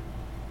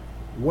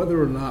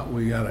 Whether or not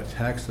we got a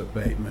tax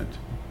abatement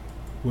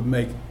would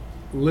make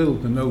little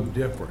to no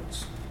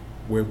difference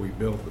where we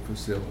build the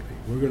facility.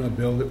 We're going to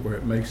build it where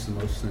it makes the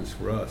most sense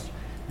for us.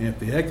 And if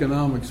the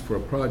economics for a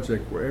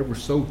project were ever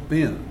so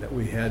thin that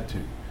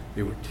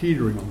they were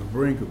teetering on the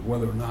brink of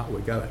whether or not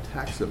we got a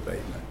tax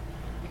abatement,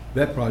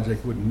 that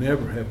project would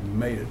never have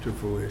made it to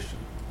fruition.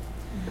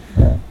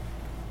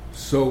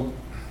 So,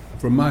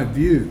 from my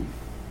view,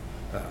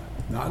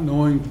 not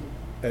knowing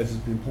as has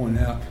been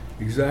pointed out,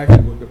 exactly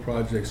what the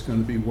project's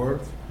going to be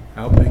worth,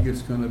 how big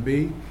it's going to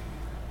be.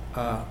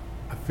 I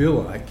feel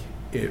like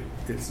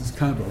it's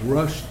kind of a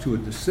rush to a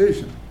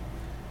decision.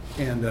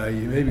 And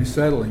you may be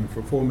settling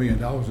for $4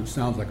 million. It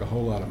sounds like a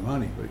whole lot of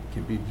money, but it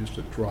can be just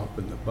a drop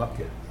in the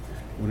bucket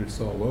when it's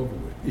all over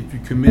with. If you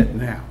commit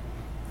now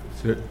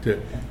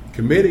to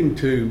committing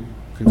to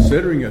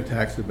considering a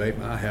tax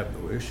abatement, I have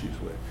no issues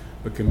with.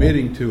 But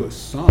committing to a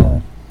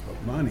sum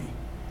of money,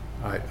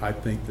 I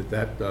think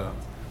that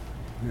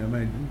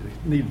may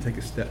need to take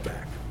a step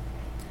back.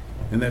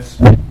 And that's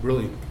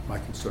really my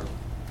concern.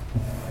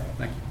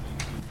 Thank you.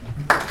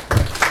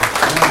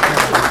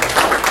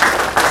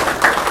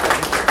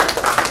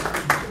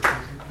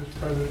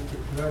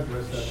 Can I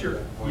address that? Sure.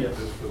 Point, Yes.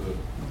 just for the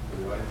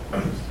right.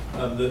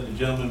 The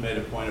gentleman made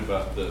a point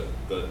about the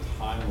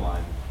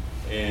timeline,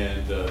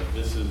 and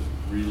this is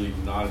really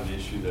not an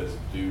issue that's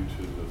due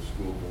to the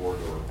school board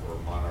or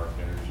Monarch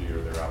Energy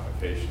or their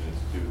application.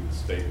 It's due to the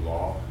state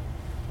law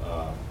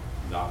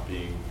not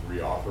being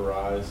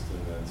reauthorized,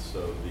 and then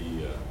so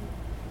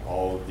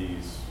all of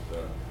these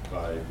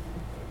by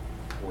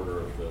order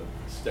of the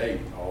state,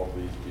 all of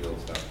these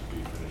deals have to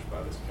be finished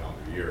by this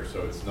calendar year.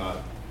 So it's not.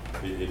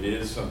 It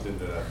is something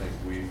that I think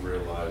we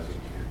realize when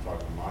you're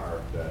talking to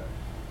Monarch that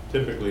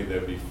typically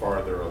they'd be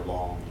farther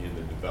along in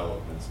the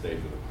development stage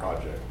of the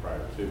project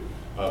prior to.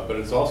 But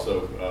it's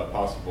also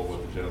possible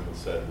what the gentleman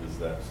said is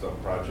that some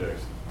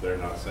projects, they're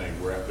not saying,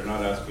 they're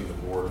not asking the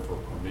board for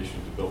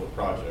permission to build a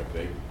project.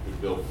 They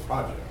could build a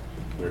project.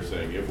 They're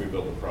saying, if we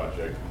build a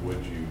project,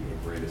 would you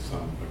agree to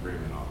some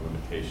agreement on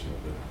limitation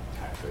of the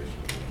taxation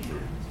of the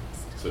agreements?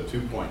 So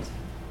 2 points.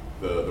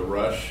 The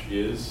rush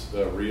is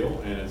real,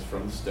 and it's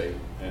from the state.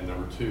 And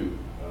number two,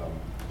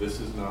 this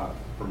is not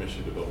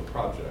permission to build a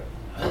project.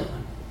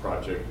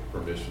 Project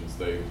permissions,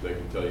 they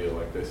can tell you,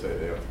 like they say,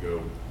 they have to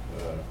go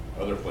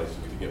other places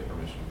to get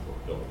permission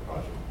to build a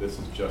project. This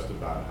is just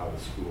about how the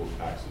school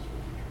taxes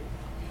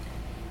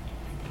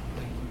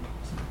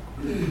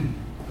will be treated.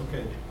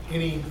 Okay.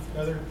 Any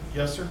other?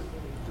 Yes, sir.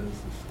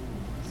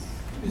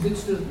 Is it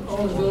still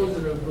all of those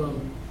that have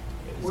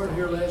weren't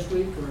here last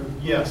week, or?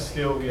 Yes,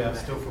 still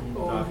from.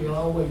 Oh, okay,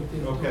 I'll wait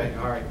then. Okay,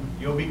 all right.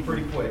 You'll be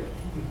pretty quick.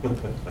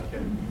 Okay.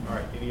 All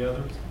right. Any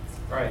others?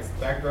 All right.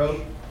 Back row.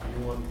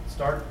 You want to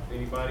start?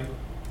 Anybody?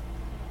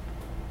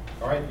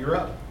 All right. You're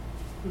up.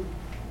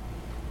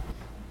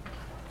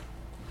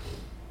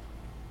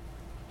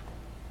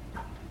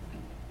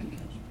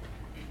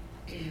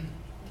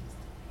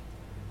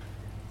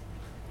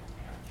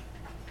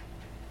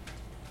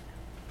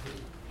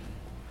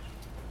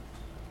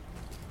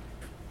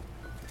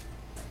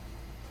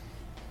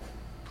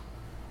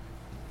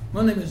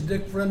 My name is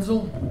Dick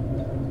Frenzel.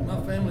 My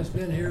family's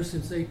been here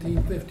since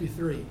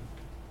 1853.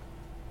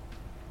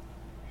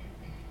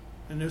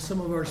 And there's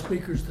some of our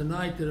speakers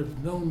tonight that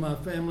have known my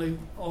family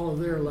all of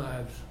their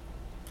lives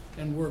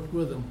and worked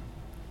with them.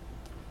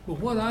 But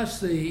what I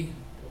see,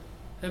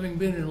 having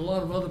been in a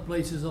lot of other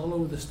places all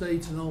over the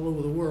states and all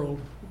over the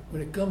world,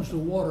 when it comes to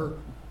water,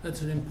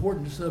 that's an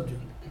important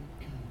subject.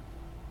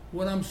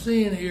 What I'm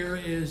seeing here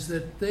is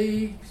that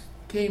they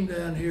came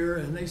down here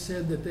and they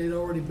said that they'd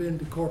already been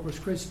to Corpus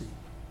Christi.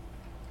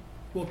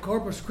 Well,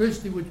 Corpus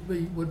Christi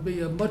would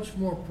be a much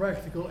more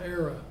practical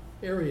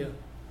area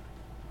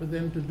for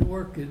them to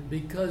work in,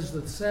 because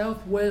the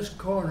southwest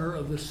corner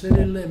of the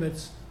city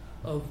limits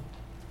of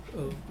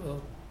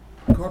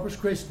Corpus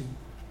Christi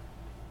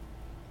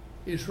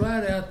is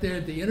right out there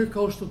at the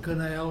Intercoastal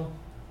Canal,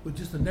 with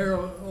just a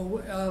narrow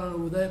island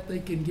over that. They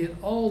can get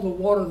all the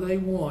water they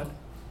want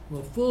from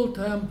a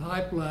full-time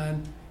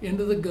pipeline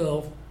into the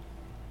Gulf,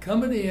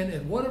 coming in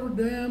at whatever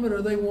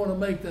diameter they want to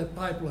make that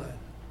pipeline.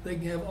 They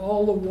can have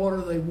all the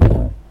water they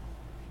want.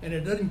 And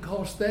it doesn't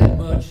cost that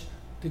much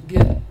to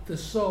get the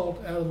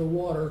salt out of the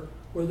water,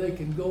 where they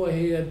can go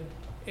ahead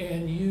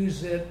and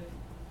use it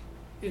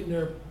in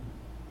their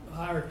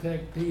higher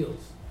tech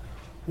deals.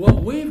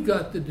 What we've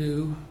got to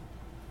do,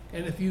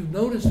 and if you've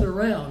noticed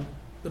around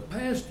the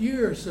past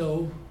year or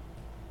so,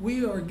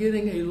 we are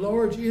getting a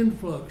large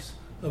influx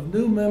of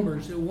new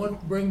members that want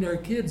to bring their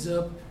kids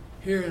up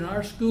here in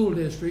our school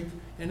district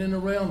and in the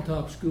Round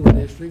Top School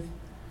District.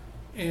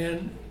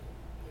 And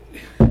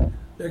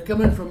they're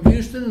coming from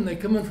Houston and they're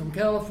coming from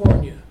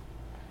California.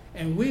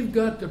 And we've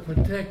got to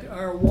protect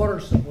our water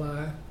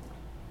supply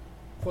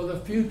for the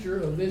future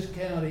of this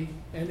county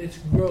and its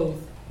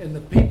growth and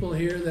the people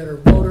here that are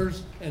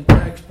voters and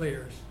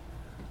taxpayers.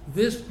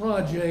 This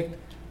project,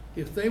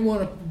 if they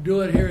want to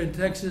do it here in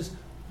Texas,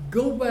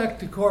 go back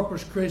to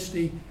Corpus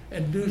Christi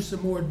and do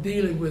some more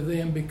dealing with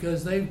them,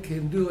 because they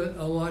can do it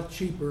a lot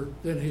cheaper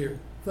than here.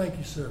 Thank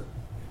you, sir.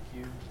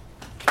 Thank you.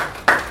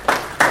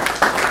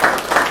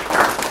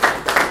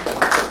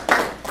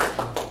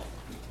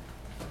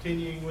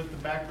 Continuing with the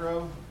back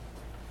row.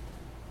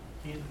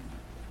 Keaton.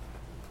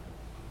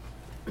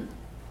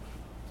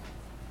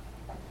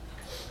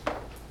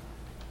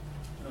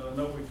 I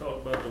know we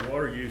talked about the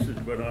water usage,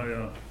 but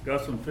I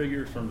got some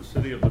figures from the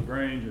city of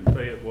LaGrange and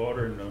Fayette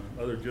Water, and the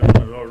other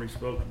gentleman had already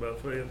spoke about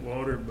Fayette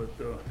Water, but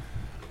the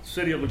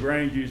city of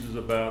LaGrange uses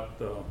about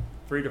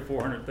 300,000 to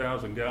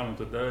 400,000 gallons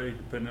a day,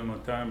 depending on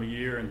the time of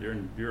year, and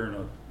during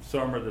a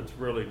summer that's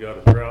really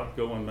got a drought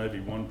going, maybe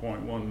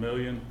 1.1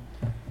 million.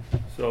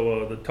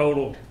 So the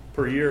total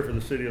per year for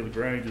the city of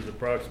LaGrange is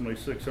approximately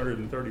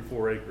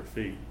 634 acre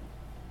feet.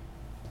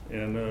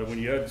 And when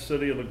you add the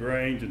city of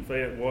LaGrange and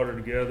Fayette Water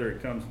together,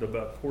 it comes to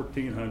about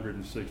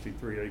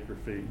 1,463 acre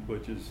feet,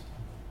 which is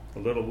a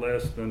little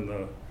less than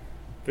the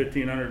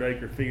 1,500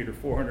 acre feet or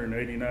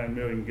 489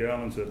 million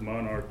gallons that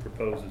Monarch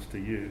proposes to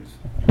use.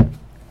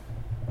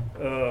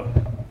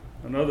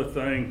 Another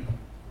thing,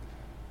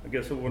 I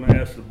guess I want to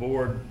ask the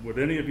board, would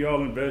any of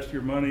y'all invest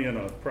your money in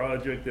a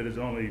project that is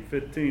only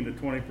 15 to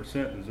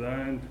 20%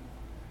 designed?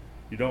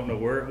 You don't know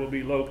where it will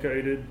be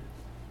located,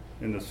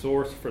 and the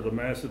source for the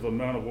massive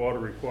amount of water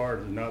required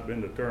has not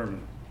been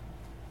determined.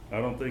 I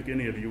don't think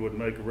any of you would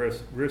make a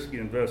risky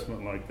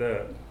investment like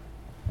that.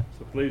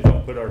 So please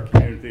don't put our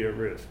community at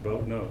risk.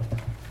 Vote no.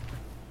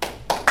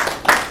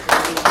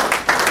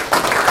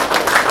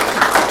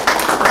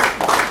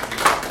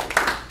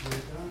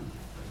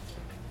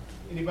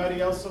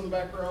 Anybody else on the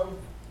back row?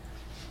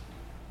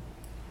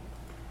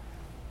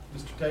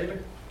 Mr. Taylor?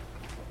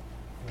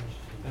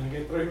 Can I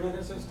get 3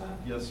 minutes this time?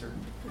 Yes, sir.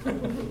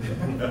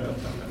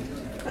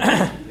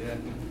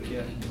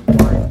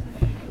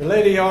 The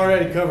lady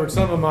already covered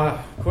some of my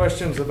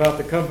questions about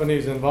the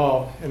companies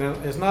involved, and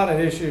it's not an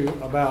issue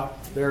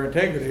about their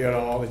integrity at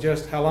all. It's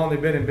just how long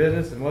they've been in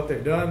business and what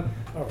they've done.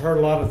 I've heard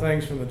a lot of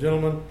things from the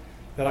gentleman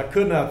that I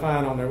could not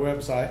find on their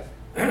website,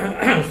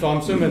 so I'm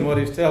assuming what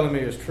he's telling me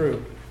is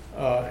true.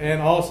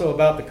 And also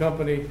about the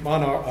company,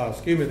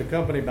 the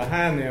company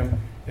behind them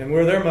and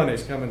where their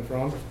money's coming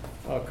from,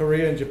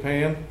 Korea and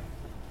Japan.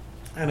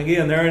 And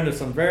again, they're into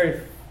some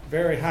very,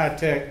 very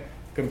high-tech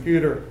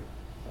computer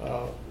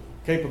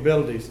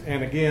capabilities.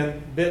 And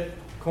again,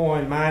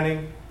 Bitcoin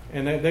mining,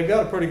 and they've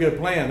got a pretty good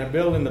plan. They're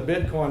building the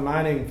Bitcoin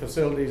mining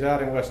facilities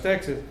out in West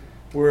Texas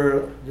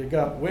where you've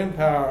got wind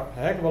power a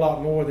heck of a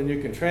lot more than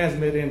you can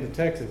transmit into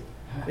Texas,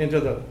 into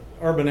the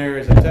urban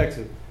areas of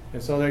Texas.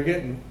 And so they're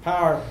getting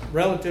power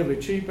relatively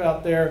cheap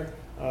out there,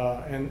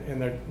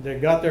 and they've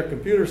got their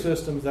computer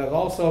systems that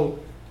also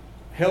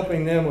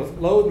helping them with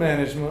load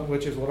management,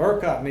 which is what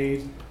ERCOT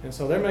needs, and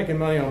so they're making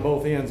money on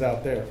both ends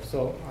out there.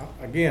 So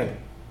again,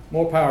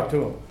 more power to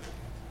them.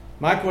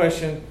 My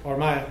question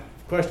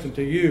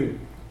to you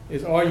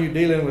is, are you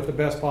dealing with the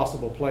best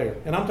possible player?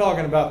 And I'm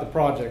talking about the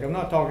project. I'm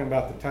not talking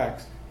about the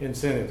tax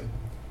incentive.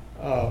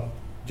 And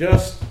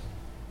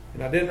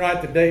I didn't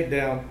write the date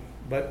down,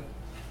 but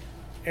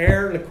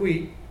Air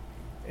Liquide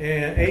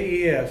and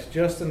AES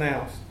just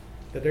announced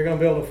that they're going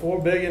to build a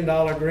 $4 billion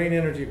green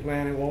energy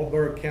plant in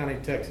Walburg County,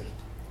 Texas.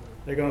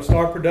 They're going to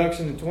start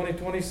production in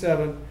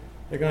 2027.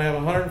 They're going to have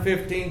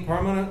 115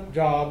 permanent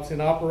jobs in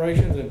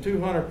operations and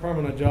 200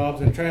 permanent jobs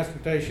in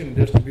transportation and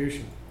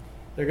distribution.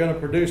 They're going to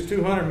produce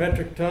 200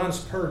 metric tons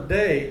per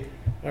day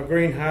of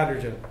green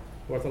hydrogen,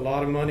 worth a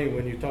lot of money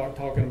when you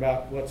talking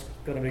about what's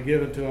going to be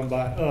given to them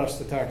by us,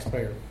 the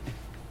taxpayer.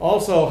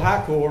 Also,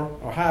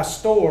 High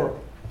Store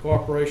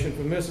Corporation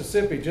from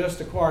Mississippi just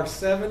acquired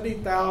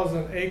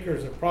 70,000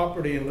 acres of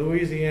property in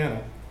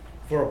Louisiana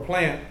for a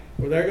plant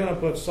where they're going to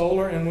put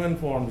solar and wind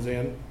farms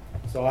in.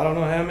 So I don't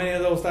know how many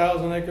of those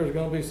 1,000 acres are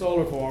going to be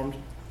solar farms,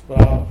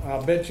 but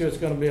I'll bet you it's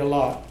going to be a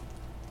lot.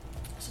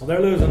 So they're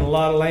losing a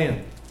lot of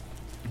land.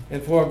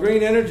 And for a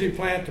green energy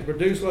plant to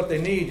produce what they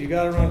need, you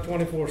got to run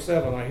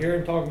 24/7. I hear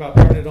him talking about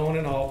turning it on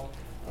and off.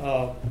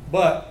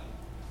 But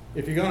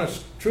if you're going to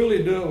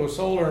truly do it with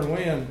solar and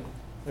wind,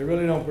 they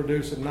really don't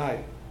produce at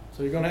night.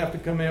 So you're going to have to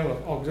come in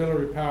with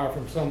auxiliary power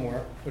from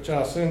somewhere, which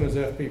I assume is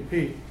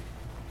FPP.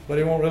 But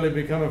it won't really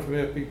be coming from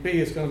FPP.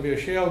 It's going to be a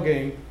shell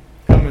game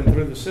coming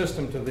through the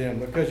system to them,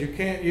 because you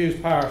can't use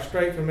power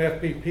straight from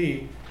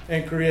FPP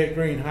and create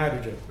green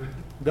hydrogen.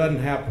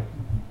 Doesn't happen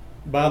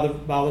by the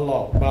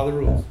law, by the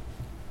rules.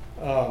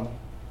 How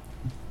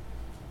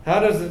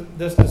does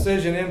this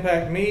decision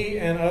impact me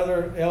and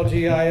other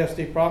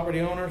LGISD property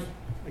owners?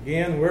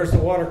 Again, where's the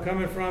water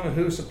coming from and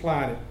who's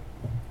supplying it?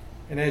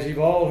 And as you've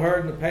all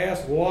heard in the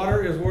past,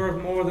 water is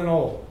worth more than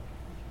oil.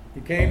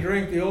 You can't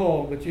drink the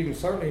oil, but you can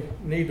certainly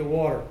need the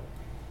water.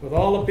 With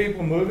all the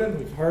people moving,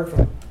 we've heard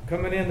from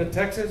coming into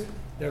Texas,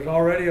 there's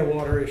already a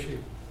water issue.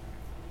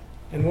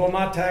 And will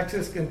my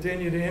taxes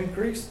continue to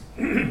increase?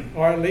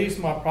 Or at least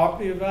my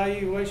property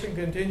evaluation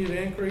continue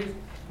to increase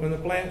when the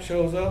plant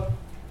shows up?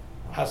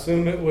 I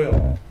assume it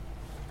will.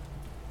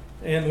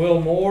 And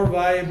will more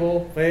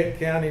valuable Fayette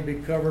County be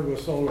covered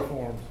with solar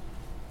farms?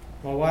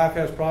 My wife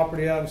has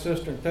property out in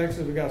Cistern,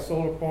 Texas. We got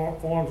solar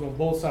farms on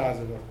both sides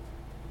of it.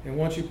 And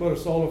once you put a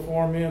solar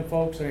farm in,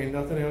 folks, there ain't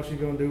nothing else you're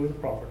going to do with the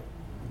property.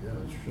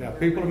 Now,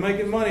 people are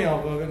making money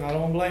off of it, and I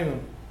don't blame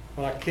them.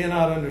 But I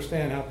cannot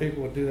understand how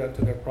people would do that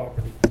to their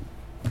property.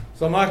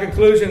 So my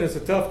conclusion, it's a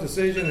tough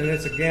decision, and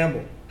it's a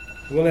gamble.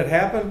 Will it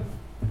happen?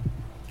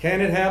 Can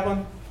it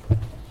happen?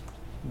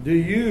 Do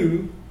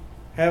you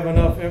have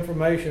enough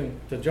information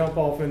to jump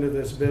off into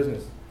this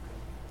business?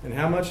 And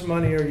how much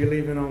money are you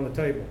leaving on the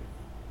table?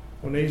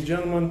 When these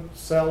gentlemen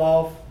sell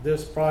off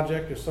this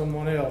project to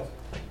someone else,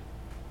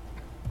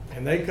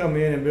 and they come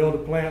in and build a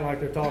plant like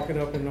they're talking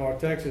up in North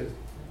Texas,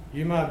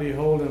 you might be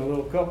holding a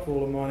little cup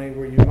full of money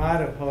where you might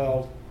have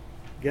held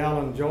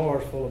gallon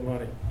jars full of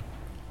money.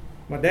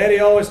 My daddy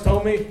always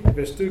told me, if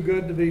it's too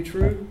good to be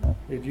true,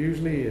 it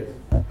usually is.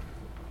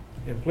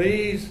 And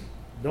please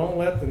don't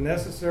let the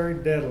necessary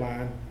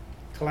deadline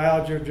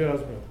cloud your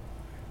judgment.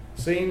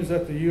 It seems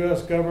that the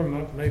U.S.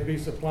 government may be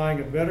supplying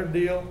a better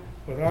deal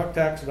with our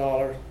tax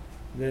dollars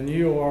than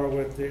you are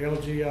with the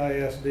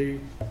LGISD,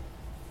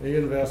 the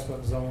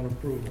investment zone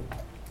approval.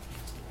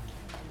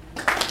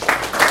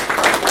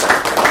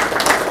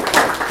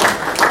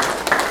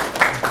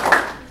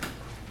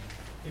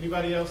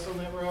 Anybody else on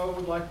that row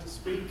would like to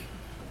speak?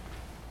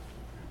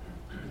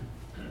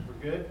 We're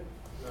good?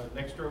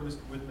 Next row is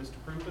with Mr.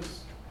 Krupus.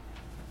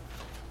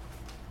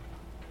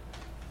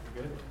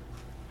 We're good?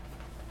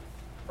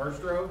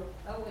 First row?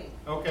 Oh, wait.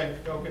 Okay,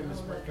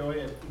 Ms. Burke, go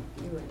ahead.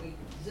 We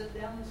zip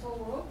down this whole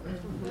road?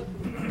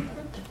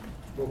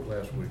 Broke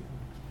last week.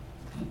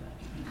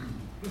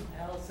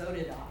 Well, so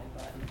did I,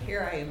 but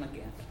here I am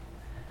again.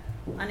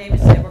 My name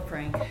is Deborah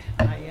Frank.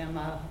 I am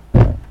a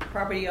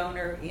property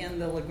owner in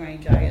the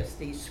Grange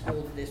ISD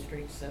school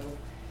district, so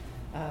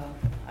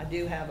I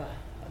do have a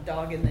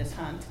dog in this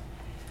hunt.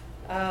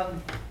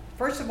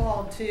 First of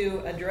all,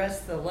 to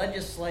address the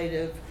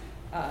legislative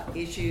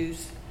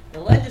issues, the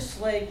last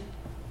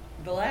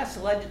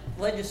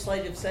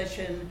legislative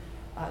session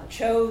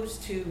chose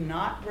to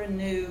not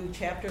renew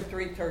Chapter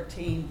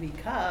 313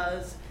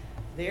 because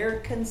their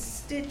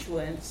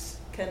constituents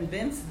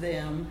convinced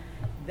them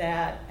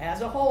that,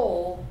 as a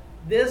whole,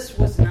 this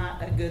was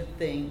not a good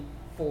thing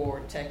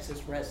for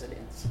Texas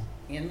residents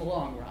in the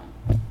long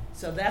run.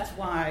 So that's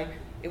why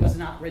it was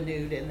not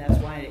renewed, and that's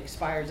why it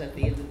expires at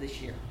the end of this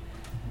year.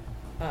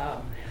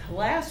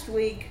 Last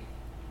week,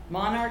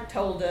 Monarch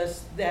told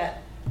us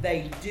that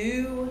they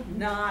do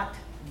not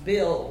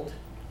build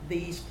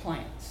these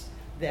plants,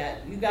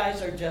 that you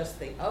guys are just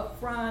the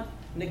upfront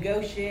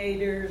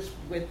negotiators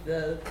with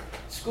the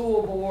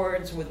school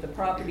boards, with the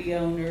property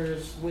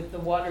owners, with the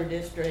water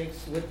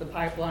districts, with the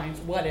pipelines,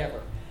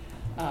 whatever.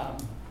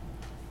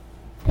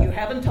 You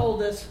haven't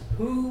told us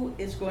who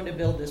is going to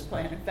build this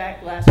plant. In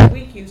fact, last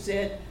week you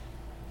said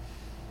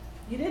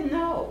you didn't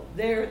know.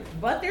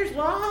 But there's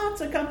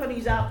lots of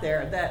companies out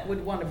there that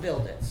would want to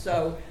build it.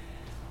 So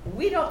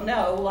we don't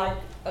know, like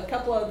a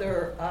couple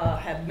other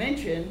have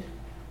mentioned,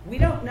 we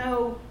don't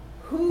know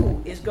who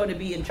is going to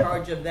be in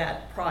charge of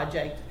that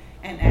project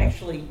and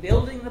actually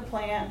building the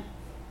plant,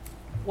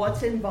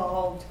 what's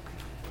involved,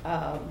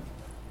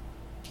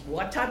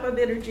 what type of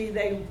energy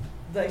they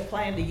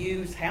plan to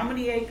use, how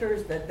many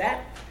acres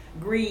that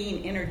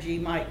green energy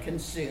might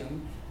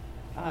consume.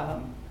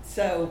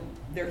 So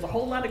there's a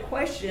whole lot of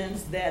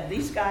questions that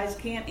these guys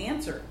can't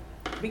answer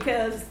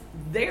because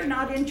they're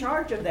not in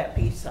charge of that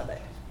piece of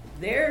it.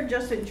 They're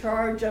just in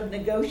charge of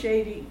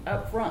negotiating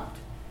up front.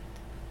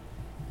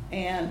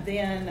 And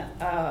then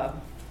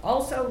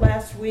also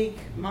last week,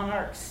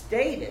 Monarch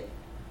stated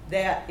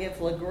that if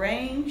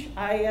LaGrange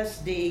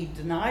ISD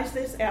denies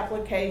this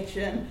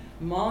application,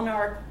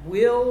 Monarch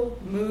will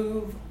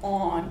move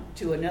on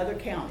to another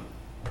county.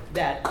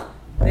 That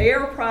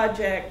their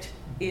project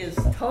is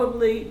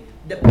totally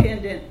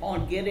dependent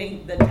on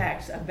getting the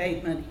tax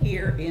abatement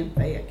here in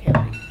Fayette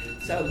County.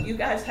 So you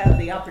guys have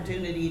the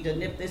opportunity to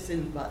nip this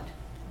in the bud.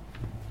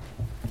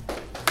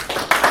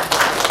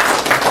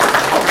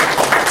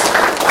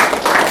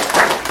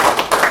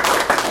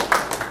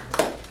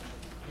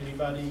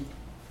 Anybody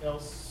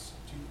else?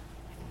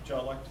 Would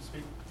y'all like to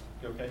speak?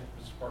 You okay,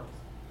 Mr. Parker?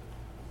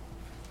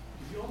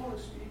 Did you all want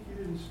to speak? You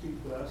didn't speak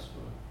last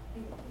time.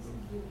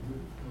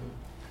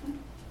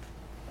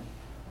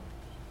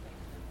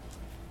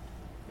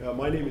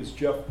 My name is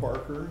Jeff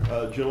Parker.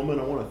 Gentlemen,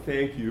 I want to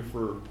thank you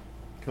for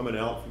coming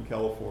out from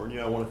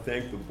California. I want to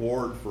thank the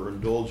board for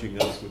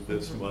indulging us with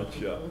this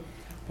much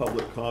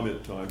public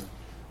comment time.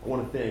 I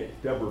want to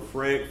thank Deborah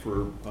Frank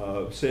for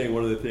saying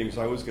one of the things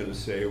I was going to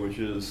say, which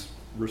is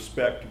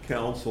respect to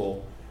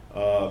council,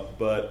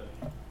 but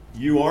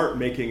you aren't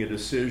making a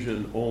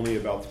decision only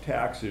about the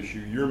tax issue.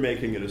 You're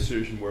making a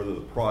decision whether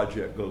the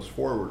project goes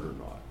forward or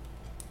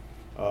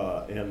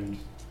not. And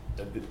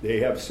they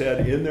have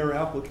said in their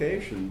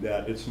application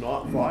that it's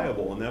not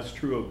viable, and that's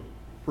true of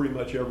pretty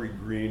much every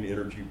green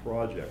energy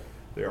project.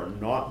 They are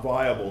not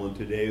viable in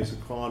today's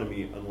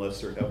economy unless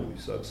they're heavily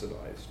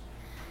subsidized.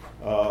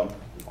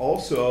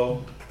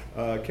 Also,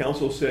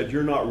 council said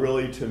you're not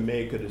really to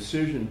make a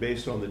decision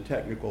based on the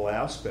technical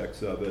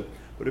aspects of it,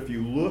 but if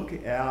you look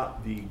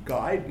at the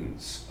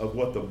guidance of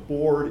what the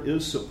board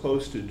is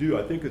supposed to do,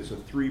 I think it's a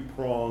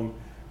three-pronged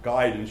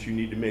guidance. You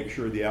need to make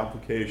sure the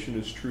application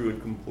is true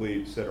and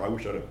complete, etc. I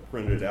wish I'd have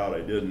printed it out, I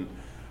didn't.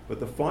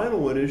 But the final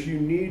one is you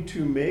need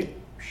to make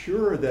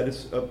sure that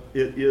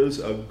it is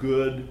a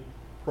good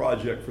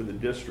project for the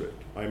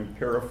district. I'm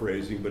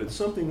paraphrasing, but it's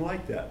something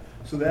like that.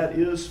 So that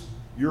is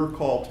your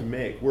call to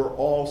make. We're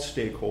all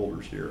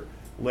stakeholders here.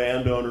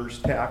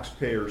 Landowners,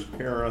 taxpayers,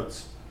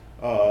 parents,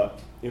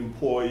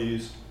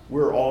 employees,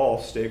 we're all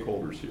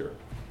stakeholders here.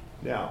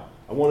 Now,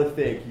 I want to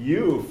thank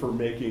you for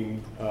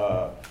making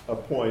a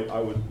point I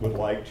would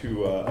like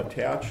to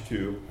attach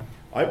to.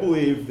 I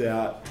believe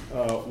that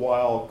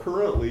while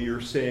currently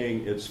you're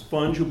saying it's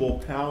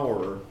fungible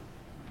power,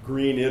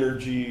 green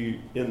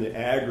energy in the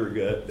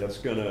aggregate that's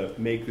going to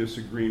make this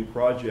a green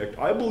project,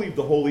 I believe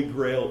the holy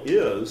grail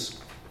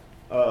is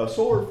a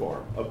solar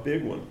farm, a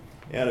big one.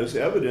 And as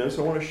evidence,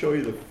 I want to show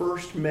you the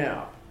first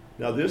map.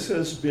 Now this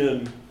has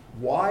been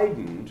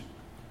widened,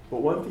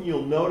 but one thing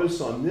you'll notice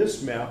on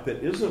this map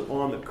that isn't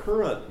on the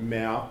current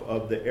map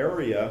of the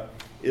area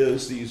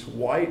is these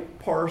white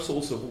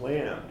parcels of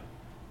land.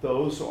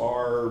 Those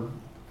are,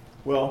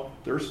 well,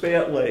 there's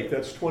Fayette Lake,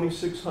 that's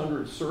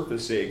 2,600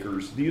 surface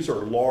acres. These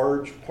are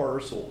large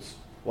parcels,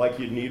 like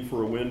you'd need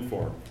for a wind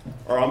farm,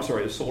 or I'm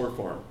sorry, a solar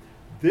farm.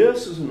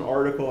 This is an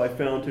article I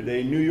found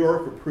today. New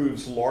York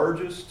approves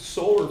largest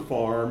solar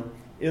farm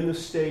in the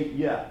state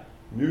yet.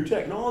 New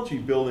technology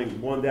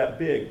building one that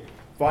big,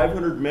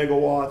 500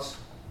 megawatts,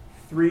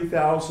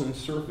 3,000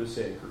 surface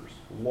acres,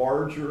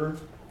 larger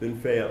than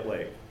Fayette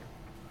Lake.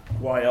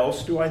 Why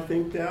else do I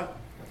think that?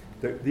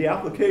 The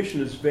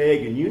application is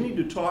vague, and you need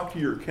to talk to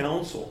your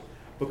council,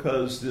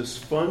 because this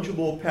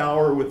fungible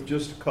power with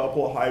just a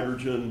couple of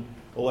hydrogen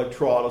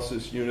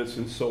electrolysis units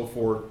and so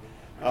forth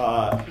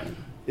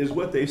is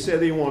what they say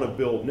they want to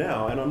build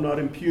now. And I'm not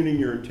impugning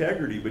your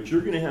integrity, but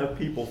you're going to have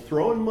people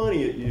throwing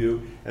money at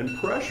you and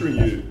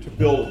pressuring you to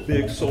build a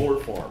big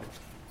solar farm.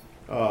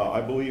 I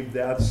believe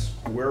that's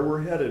where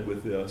we're headed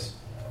with this.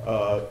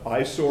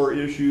 Eyesore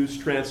issues,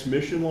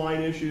 transmission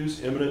line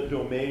issues, eminent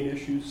domain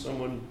issues,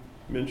 someone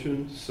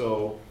mentioned.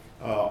 So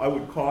I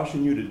would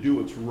caution you to do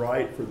what's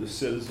right for the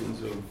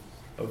citizens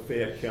of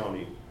Fayette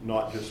County,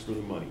 not just for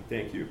the money.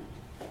 Thank you.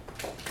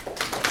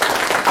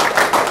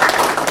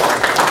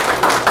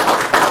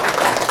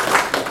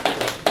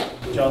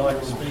 Would y'all like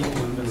to speak?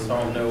 We've been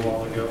told no a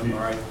while ago. All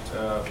right,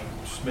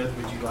 Smith,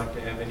 would you like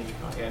to add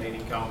any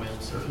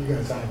comments? Or? If you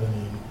guys have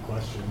any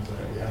questions,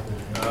 I'd be happy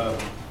to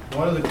answer.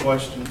 One of the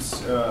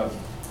questions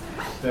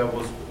that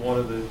was one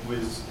of the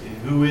was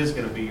who is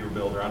going to be your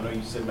builder? I know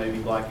you said maybe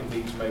Black and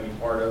Beach may be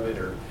part of it,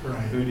 or right.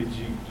 Who did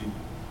you?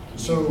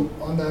 So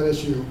on that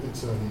issue,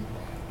 it's I'm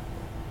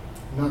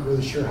not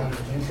really sure how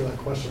to answer that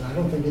question. I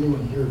don't think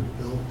anyone here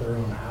built their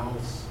own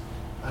house.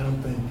 I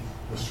don't think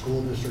the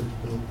school district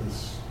built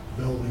this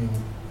building.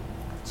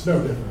 It's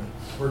no different.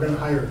 We're going to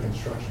hire a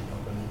construction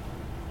company.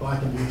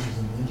 Black and Beach is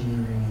an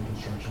engineering and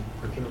construction,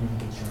 procurement and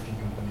construction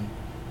company,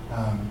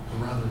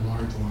 a rather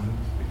large one.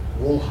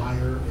 We'll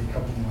hire a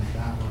company like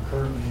that. We're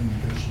currently in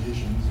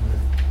negotiations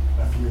with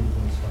a few of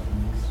those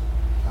companies,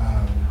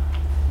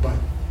 but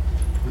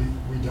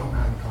we don't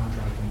have a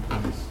contract in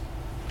place.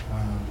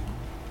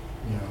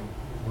 You know,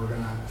 we're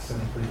going to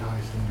set a pretty high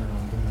standard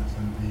on who that's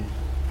going to be.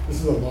 This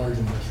is a large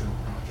industrial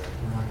project.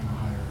 We're not going to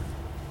hire,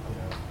 you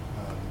know,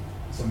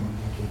 someone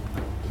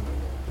incapable of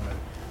doing it.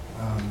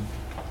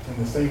 But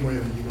in the same way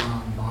that you go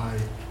out and buy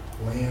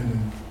land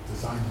and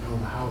decide to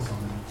build a house on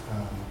it,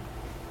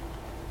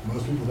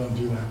 most people don't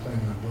do that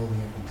planning on building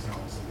it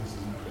themselves, so this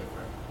is no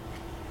different.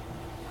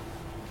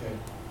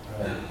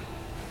 Okay.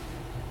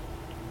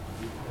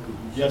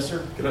 Yes,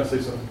 sir. Can I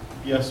say something?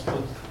 Yes,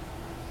 please.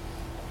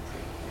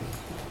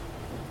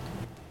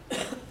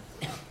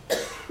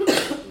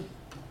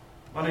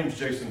 My name's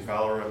Jason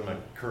Fowler. I'm a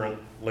current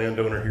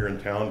landowner here in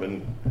town.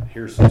 Been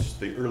here since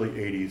the early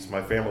 80s.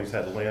 My family's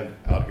had land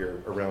out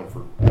here around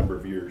for a number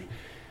of years.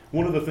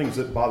 One of the things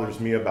that bothers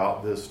me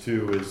about this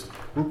too is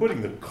we're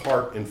putting the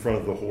cart in front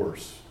of the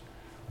horse.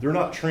 They're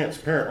not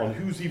transparent on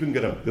who's even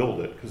going to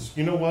build it, because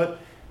you know what?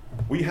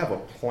 We have a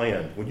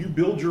plan. When you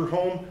build your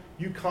home,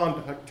 you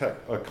contact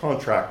a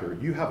contractor.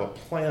 You have a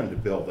plan to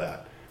build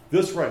that.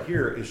 This right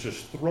here is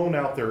just thrown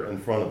out there in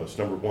front of us,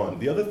 number one.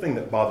 The other thing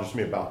that bothers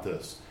me about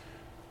this,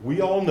 we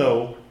all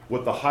know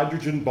what the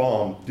hydrogen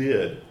bomb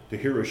did to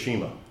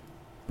Hiroshima.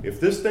 If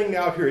this thing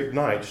out here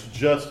ignites,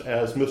 just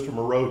as Mr.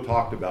 Moreau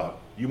talked about,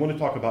 you want to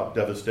talk about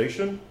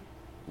devastation?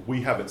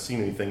 We haven't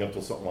seen anything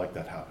until something like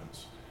that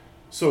happens.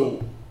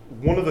 So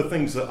one of the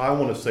things that I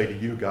want to say to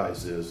you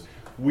guys is,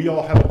 we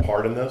all have a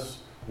part in this.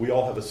 We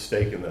all have a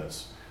stake in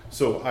this.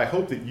 So I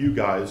hope that you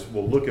guys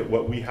will look at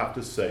what we have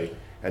to say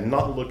and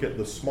not look at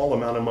the small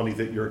amount of money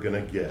that you're going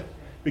to get.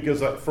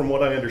 Because from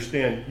what I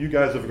understand, you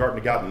guys have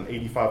gotten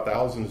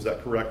 $85,000. Is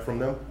that correct from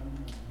them?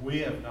 We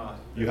have not.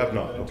 You have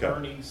not. The Okay.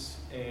 attorneys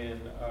and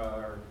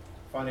our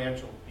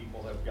financial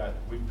people have got.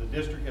 The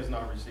district has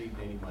not received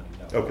any money.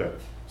 No. Okay.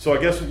 So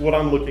I guess what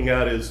I'm looking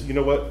at is, you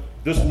know what?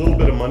 This little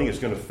bit of money is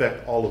going to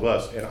affect all of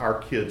us and our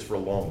kids for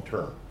long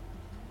term.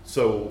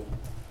 So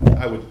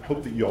I would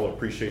hope that you all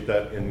appreciate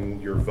that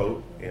in your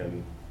vote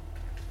and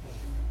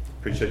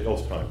appreciate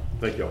y'all's time.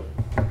 Thank y'all.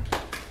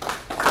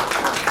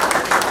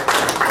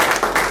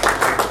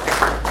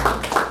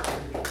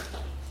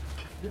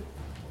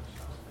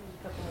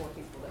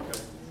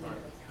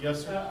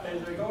 Yes, sir.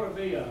 Is there going to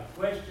be a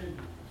question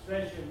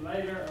session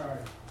later, or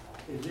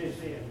is this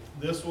it?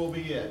 This will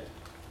be it.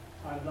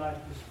 I'd like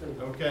to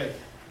speak. Okay.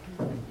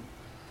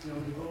 You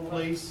want to go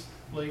Please.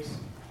 It's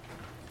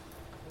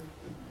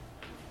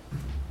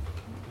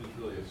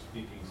really a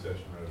speaking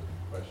session rather than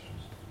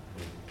questions.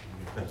 Can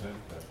you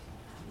present that?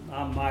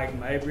 I'm Mike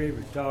Mabry,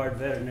 retired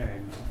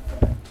veterinarian.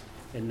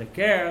 And the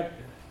carrot,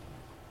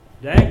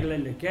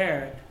 dangling the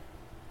carrot,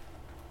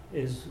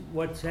 is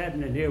what's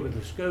happening here with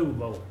the school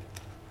board.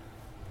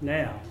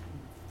 Now,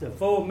 the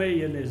 $4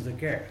 million is the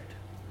carrot.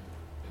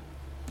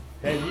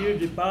 Have you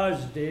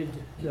deposited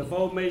the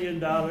 $4 million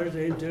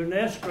into an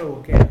escrow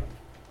account?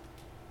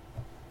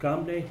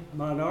 Company,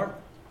 Monarch?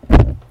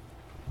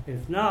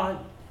 If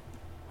not,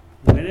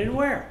 when and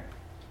where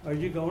are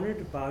you going to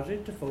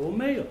deposit the $4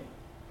 million?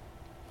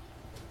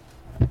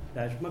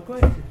 That's my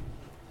question.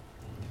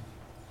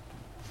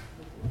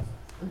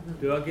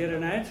 Do I get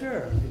an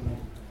answer?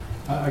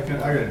 I can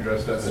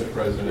address that, Mr.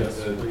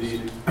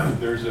 President.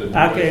 There's a.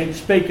 I can't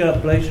speak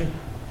up, please, sir.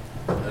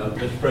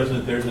 Mr.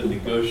 President, there's a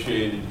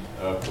negotiated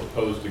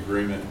proposed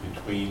agreement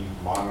between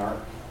Monarch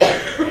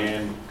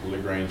and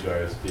Grange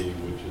ISD,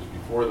 which is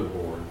before the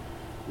board,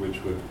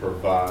 which would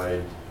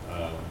provide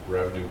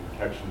revenue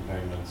protection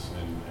payments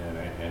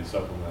and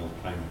supplemental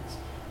payments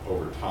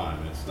over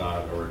time. It's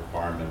not a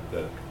requirement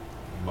that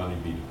money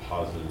be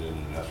deposited in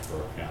an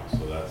escrow account,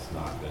 so that's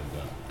not been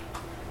done.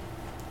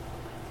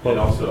 And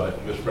also,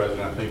 Mr.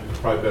 President, I think it's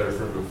probably better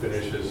for him to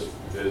finish his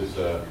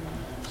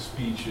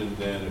speech, and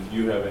then if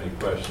you have any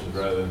questions,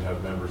 rather than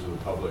have members of the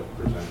public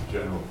present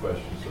general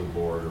questions to the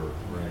board or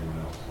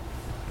anyone else.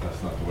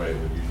 That's not the way it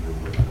would usually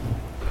work.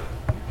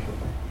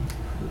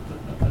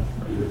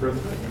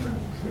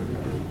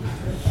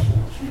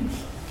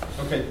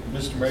 Okay,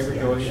 Mr. Mabry,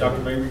 go ahead.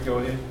 Dr. Mabry, go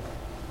ahead.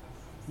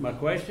 My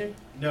question?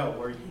 No,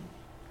 where you?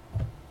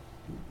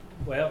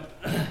 Well,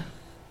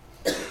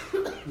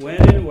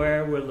 when and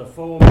where will the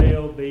 $4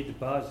 million be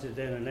deposited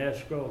in an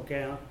escrow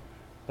account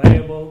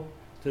payable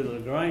to the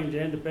Grange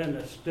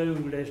Independent School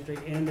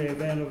District in the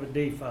event of a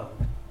default?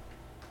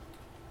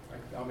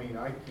 I mean,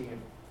 I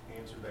can't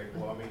answer that.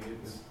 Well,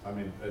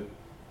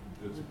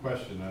 It's a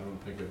question. I don't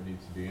think it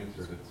needs to be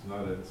answered. It's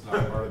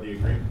not part of the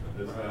agreement.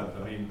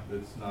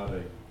 It's not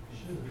a.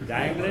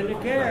 Dangling the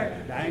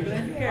carrot,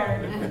 dangling the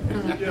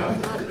carrot. Yeah,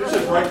 this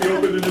is right the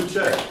open in the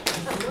check.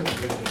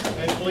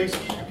 And please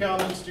keep your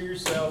comments to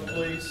yourself,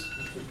 please.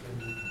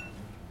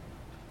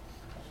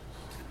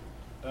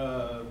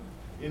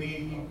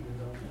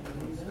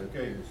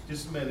 Okay,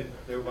 just a minute.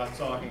 Everybody's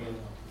talking.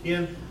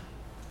 Ken?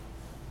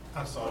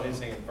 I saw his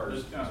hand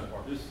first.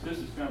 This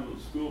is kind of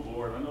the school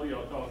board. I know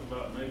y'all talked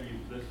about maybe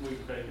this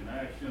week taking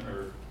action,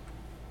 or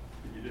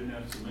if you didn't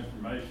have some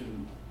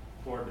information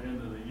toward the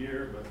end of the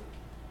year, but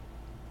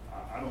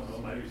I don't know,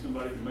 maybe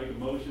somebody can make a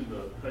motion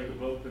to take a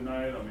vote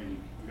tonight. I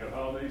mean, we got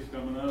holidays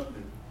coming up,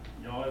 and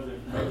y'all have the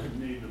information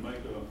you need to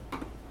make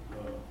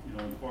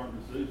a informed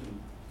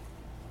decision.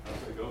 I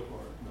say go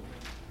for it.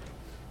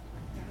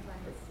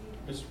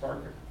 Mr.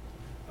 Parker?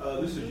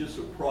 This is just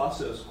a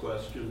process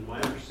question. My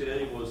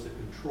understanding was the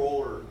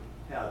controller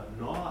had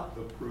not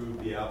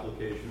approved the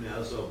application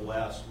as of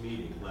last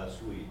week,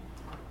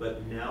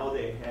 but now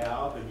they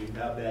have, and you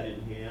have that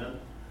in hand.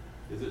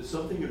 Is it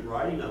something in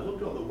writing? I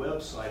looked on the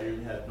website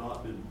and it had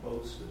not been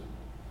posted.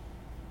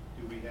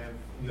 Do we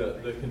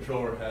have? The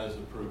controller has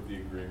approved the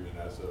agreement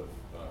as of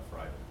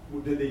Friday.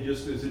 Well,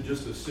 is it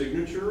just a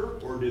signature,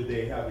 or did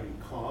they have any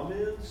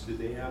comments? Did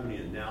they have any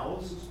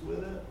analysis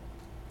with it?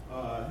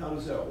 How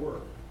does that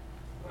work?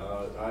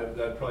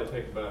 That'd probably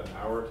take about an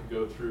hour to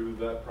go through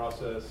that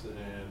process,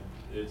 and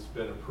it's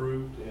been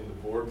approved, and the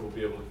board will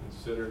be able to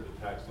consider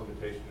the tax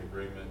limitation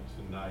agreement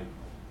tonight,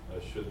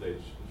 should they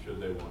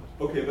want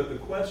to. Okay, but the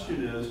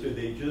question is, did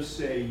they just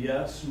say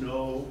yes,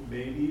 no,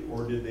 maybe,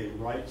 or did they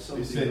write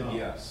something? They said up?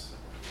 yes.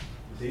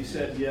 They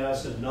said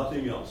yes and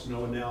nothing else,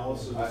 no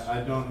analysis?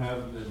 I don't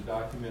have the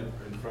document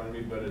in front of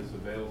me, but it's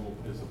available.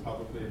 It's a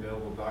publicly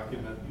available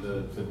document.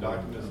 The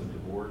documents that the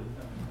board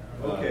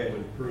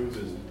would approve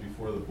is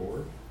before the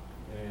board.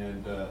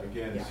 And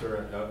again,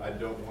 sir, I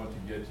don't want to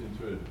get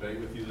into a debate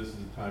with you. This is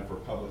a time for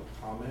public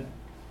comment,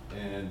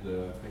 and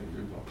I think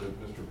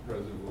Mr.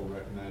 President will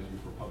recognize you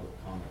for public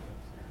comment.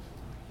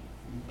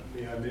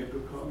 May I make a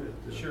comment?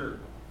 Sure.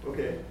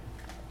 Okay.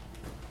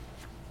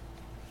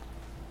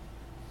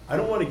 I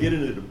don't want to get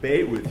in a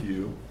debate with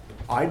you.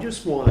 I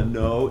just want to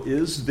know,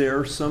 is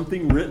there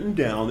something written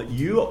down that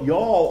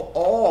y'all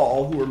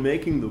all who are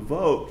making the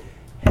vote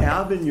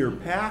have in your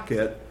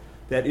packet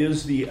that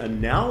is the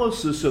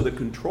analysis of the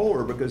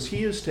controller, because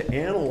he is to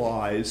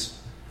analyze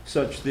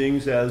such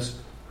things as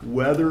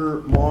whether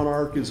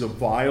Monarch is a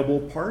viable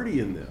party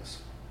in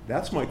this?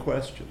 That's my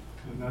question.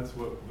 And that's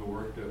what the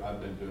work that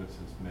I've been doing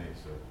since May,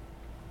 so.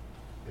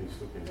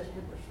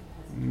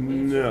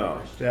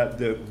 No, that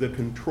the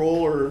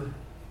controller.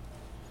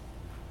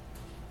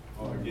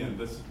 Well, again,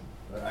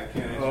 I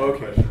can't answer your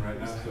question right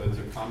now, so it's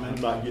a comment.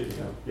 I'm not getting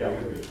it. Yeah,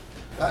 we're good.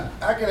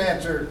 I can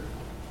answer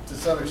to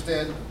some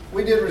extent.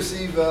 We did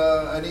receive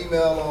an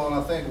email on,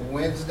 I think,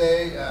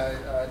 Wednesday.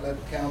 I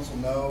let the council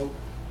know,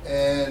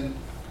 and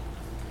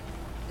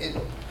it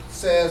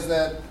says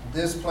that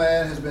this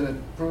plan has been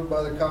approved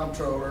by the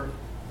comptroller.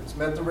 It's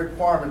met the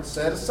requirements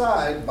set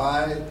aside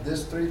by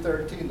this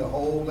 313, the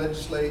whole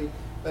legislative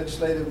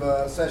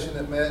session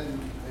that met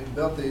and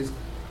built these.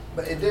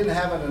 but it didn't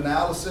have an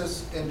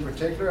analysis in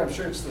particular. I'm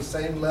sure it's the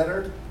same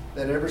letter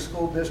that every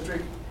school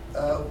district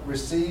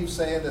received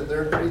saying that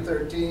their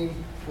 313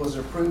 was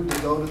approved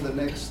to go to the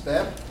next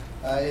step.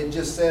 It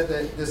just said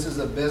that this is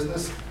a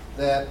business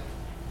that,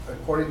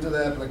 according to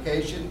the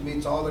application,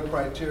 meets all the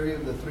criteria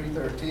of the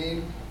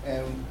 313,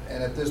 and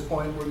at this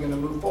point, we're going to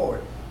move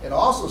forward. It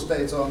also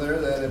states on there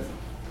that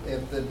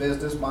if the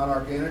business,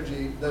 Monarch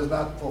Energy, does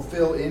not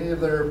fulfill any of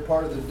their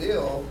part of the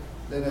deal,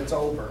 then it's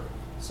over.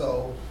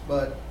 So,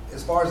 but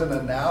as far as an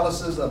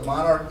analysis of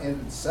Monarch in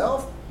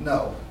itself,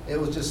 no. It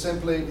was just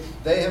simply,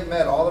 they have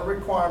met all the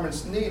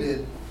requirements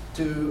needed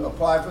to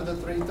apply for the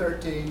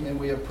 313, and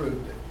we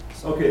approved it.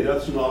 So, Okay,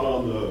 that's not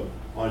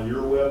on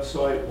your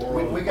website or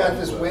on we the got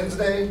this website.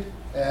 Wednesday,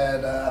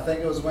 and I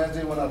think it was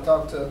Wednesday when I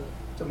talked to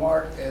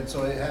Mark, and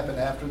so it happened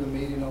after the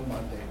meeting on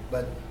Monday.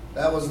 But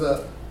that was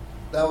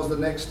the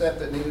next step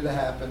that needed to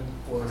happen,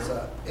 was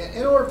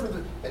in order for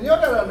the, and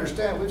y'all got to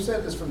understand, we've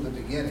said this from the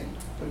beginning.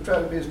 We've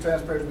tried to be as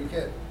transparent as we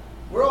can.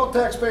 We're all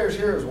taxpayers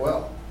here as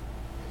well.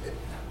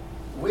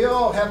 We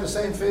all have the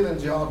same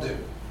feelings y'all do.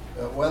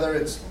 Whether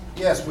it's,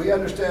 yes, we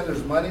understand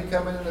there's money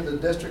coming into the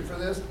district for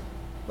this,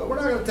 but we're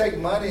not going to take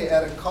money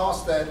at a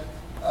cost that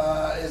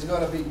is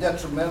going to be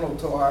detrimental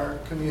to our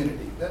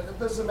community. That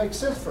doesn't make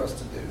sense for us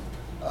to do.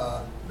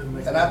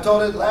 And I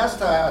told it last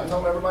time, I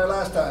told everybody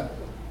last time,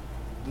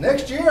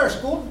 next year our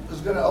school is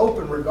going to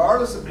open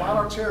regardless if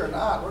Monarch's here or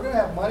not. We're going to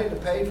have money to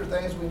pay for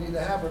things we need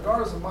to have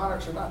regardless if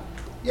Monarch's or not.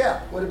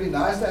 Yeah, would it be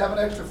nice to have an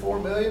extra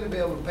 $4 million to be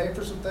able to pay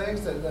for some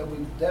things that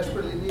we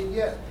desperately need?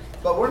 Yes.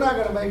 But we're not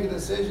going to make a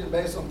decision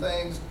based on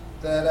things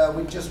that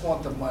we just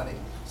want the money.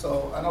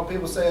 So I know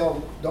people say,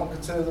 oh, don't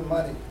consider the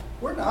money.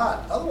 We're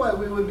not. Otherwise,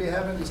 we wouldn't be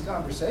having these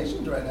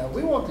conversations right now.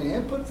 We want the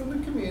input from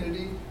the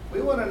community.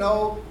 We want to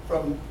know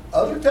from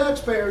other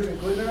taxpayers,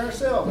 including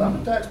ourselves.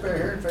 I'm a taxpayer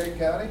here in Fayette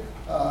County.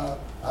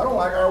 I don't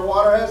like our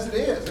water as it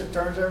is. It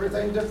turns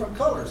everything different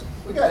colors.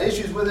 We got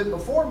issues with it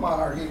before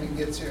Monarch even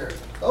gets here.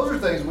 Those are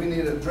things we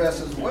need to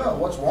address as well.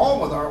 What's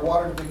wrong with our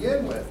water to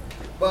begin with?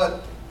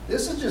 But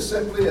this is just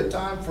simply a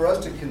time for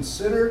us to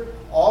consider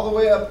all the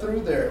way up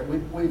through there.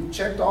 We've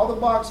checked all the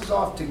boxes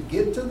off to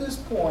get to this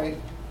point,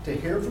 to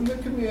hear from the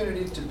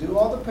community, to do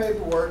all the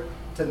paperwork,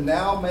 to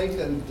now make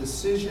a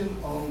decision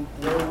on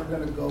where we're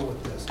going to go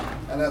with this.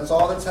 And that's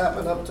all that's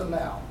happened up to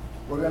now.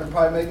 We're going to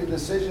probably make a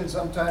decision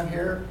sometime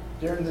here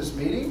during this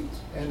meeting,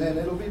 and then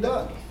it'll be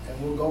done,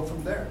 and we'll go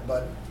from there.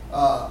 But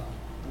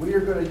we are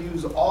going to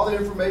use all the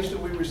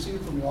information we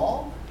received from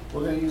y'all.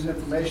 We're going to use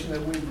information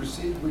that we've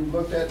received, we've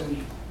looked at,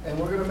 and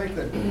we're going to make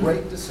the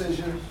great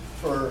decision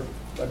for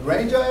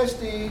Grange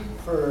ISD,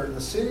 for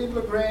the city of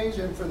LaGrange,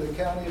 and for the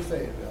county of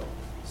Fayetteville.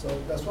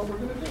 So that's what we're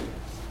going to do.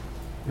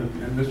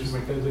 And Mr.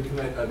 McKenzie,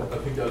 I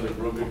think that was a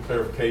real good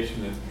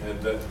clarification,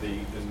 and that the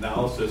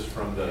analysis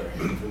from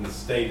the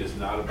state is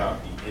not about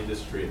the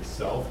industry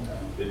itself.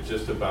 It's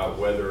just about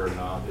whether or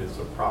not it's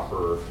a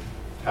proper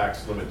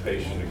tax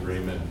limitation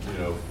agreement, you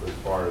know, as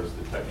far as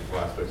the technical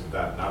aspects of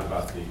that, not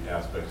about the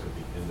aspects of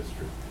the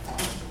industry.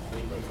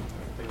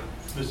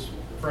 Ms.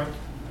 Frank?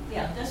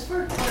 Yeah, just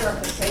for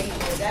clarification,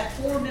 that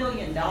 $4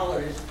 million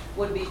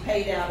would be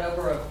paid out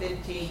over a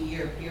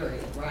 15-year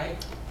period, right?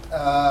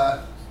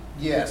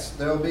 Yes,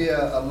 there'll be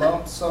a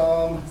lump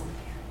sum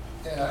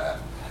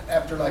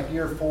after like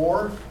year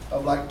 4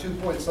 of like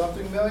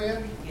 2-point-something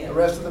million. Yeah. The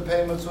rest of the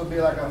payments will be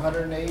like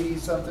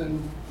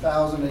 180-something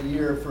thousand a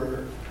year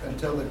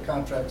until the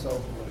contract's over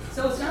with.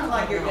 So it's not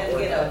like you're going to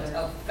get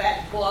a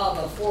fat glob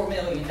of $4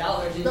 million and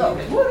No. you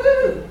can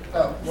woohoo.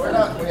 No, we're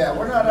not. Yeah,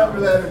 we're not under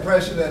that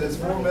impression that it's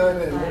 $4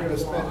 million and we're going to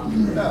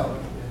spend. No.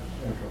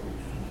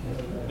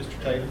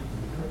 Mr. Taylor?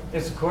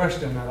 It's a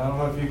question that I don't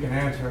know if you can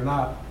answer or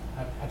not.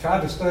 I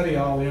tried to study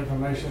all the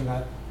information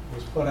that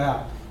was put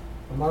out.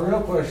 But my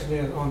real question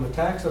is on the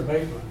tax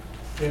abatement.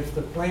 If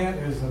the plant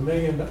is a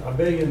 $1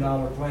 billion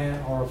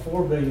plant or a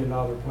 $4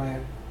 billion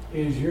plant,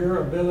 is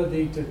your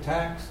ability to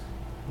tax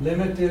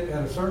limited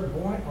at a certain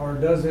point, or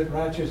does it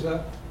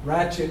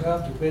ratchet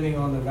up depending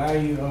on the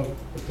value of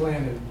the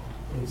plant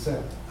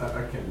itself?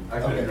 I can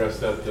address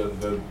that.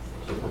 The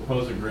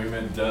proposed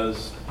agreement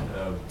does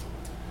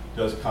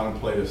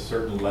contemplate a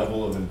certain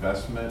level of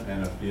investment,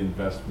 and if the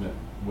investment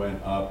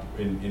went up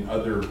in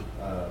other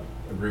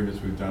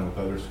agreements we've done with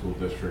other school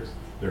districts,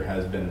 there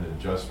has been an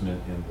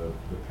adjustment in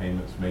the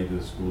payments made to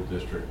the school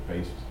district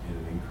based in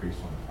an increase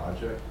on the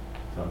project.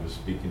 So I'm just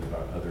speaking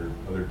about other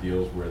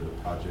deals where the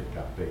project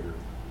got bigger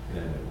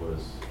than it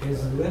was.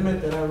 Is the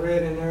limit that I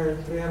read in there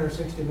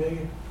 360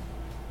 million?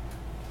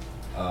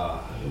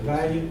 The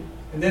value?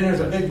 And then there's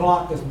a big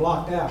block that's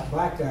blacked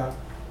out,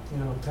 you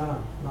know, kind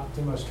of not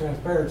too much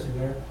transparency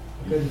there.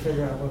 I couldn't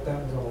figure out what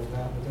that was all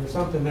about, but there's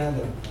something there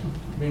that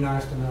would be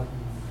nice to know.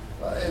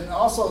 And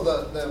also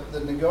the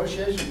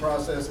negotiation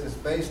process is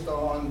based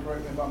on,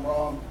 correct me if I'm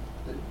wrong,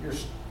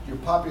 your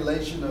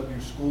population of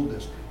your school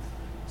district.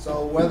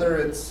 So whether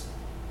it's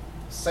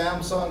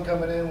Samsung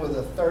coming in with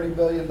a $30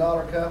 billion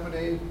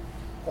company,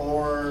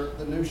 or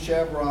the new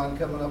Chevron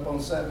coming up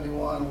on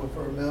 71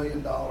 for $1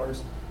 million,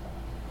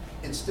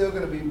 it's still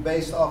going to be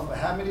based off of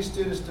how many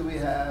students do we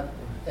have,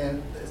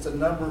 and it's a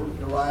number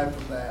derived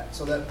from that.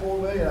 So that 4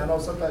 million, I know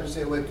sometimes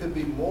you say, well, it could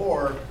be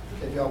more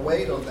if y'all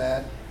wait on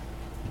that.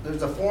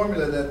 There's a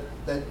formula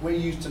that we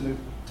use to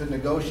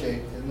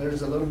negotiate, and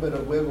there's a little bit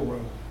of wiggle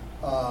room.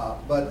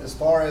 But as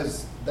far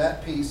as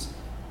that piece,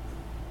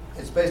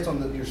 it's based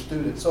on your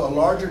students. So a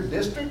larger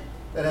district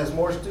that has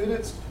more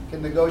students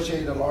can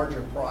negotiate a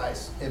larger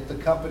price if the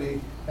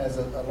company has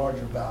a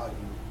larger value.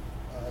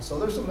 So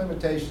there's some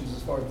limitations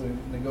as far as the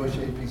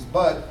negotiating piece.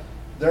 But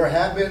there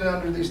have been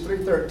under these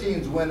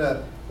 313s when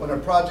a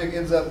project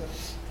ends up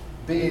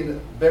being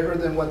bigger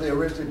than what they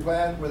originally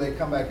planned, where they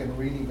come back and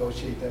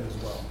renegotiate that as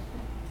well.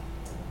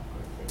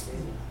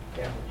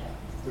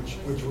 Which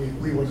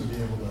we wouldn't be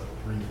able to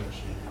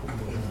renegotiate.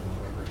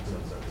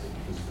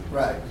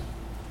 Right,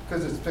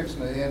 because it's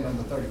fixing to end on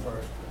the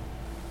 31st.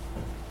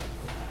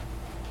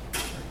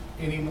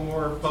 Any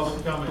more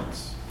public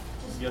comments?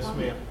 Yes,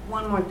 ma'am.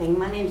 One more thing.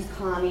 My name's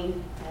Connie.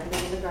 I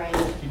live in the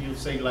Grange. Can you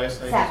say your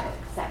last name?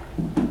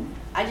 Exactly.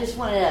 I just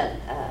want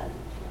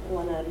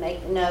to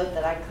make note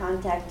that I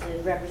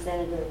contacted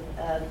Representative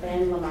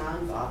Ben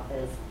Lamont's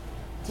office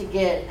to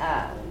get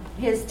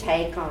his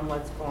take on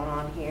what's going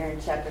on here in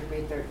Chapter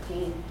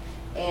 313,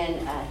 and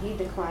he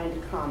declined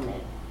to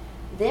comment.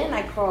 Then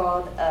I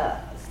called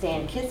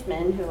Stan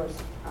Kissman, who is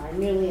our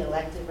newly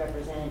elected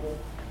representative,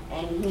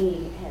 and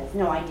he has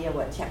no idea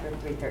what Chapter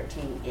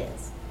 313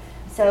 is.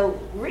 So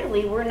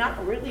really, we're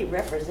not really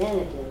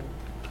represented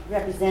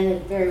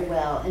very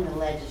well in the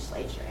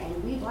legislature,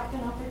 and we'd like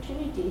an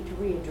opportunity to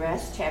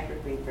readdress Chapter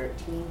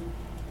 313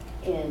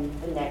 in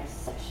the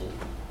next session.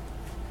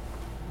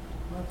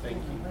 Thank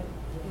you.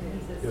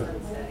 Yeah.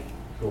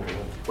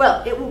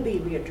 Well, it will be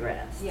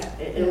readdressed. Yeah.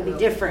 It will be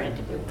different.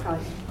 It will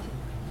probably.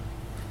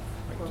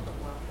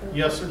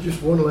 Yes, sir.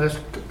 Just one last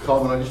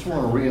comment. I just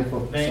want to Name,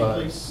 reemphasize.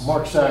 please.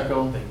 Mark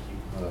Sacco. Thank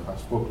you. I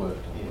spoke last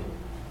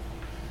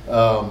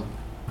time.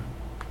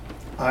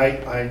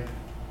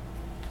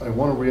 I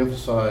want to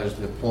reemphasize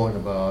the point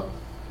about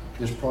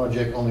this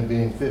project only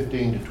being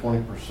 15 to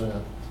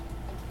 20%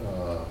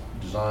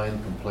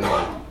 design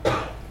completed.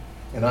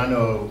 And I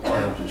know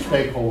as a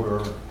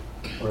stakeholder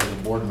or as a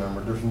board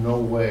member, there's no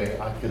way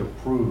I could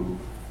approve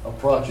a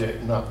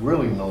project not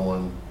really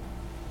knowing,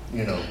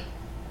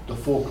 the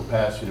full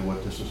capacity of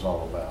what this is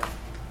all about.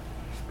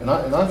 And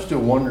I'm still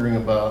wondering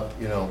about,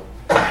 the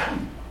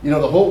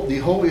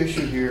whole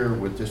issue here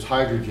with this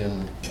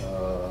hydrogen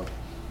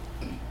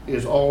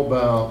is all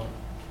about,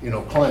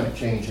 climate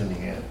change in the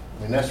end.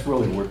 I mean, that's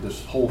really where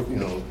this whole,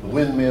 the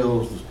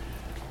windmills,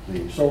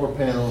 the solar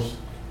panels,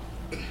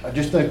 I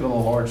just think on a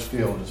large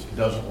scale it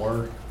doesn't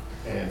work.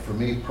 And for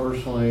me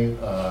personally,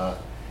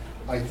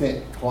 I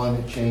think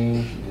climate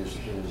change is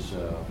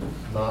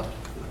not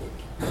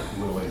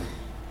really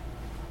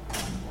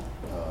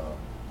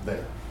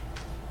there.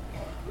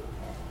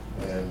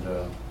 And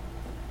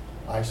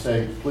I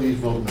say, please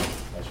vote no.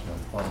 That's my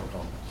final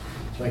comments.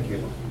 Thank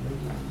you.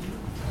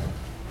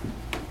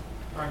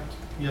 All right.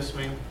 Yes,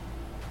 ma'am.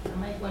 Can I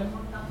make one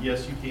more comment?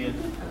 Yes, you can.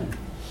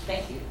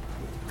 Thank you.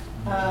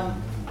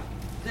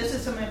 This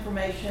is some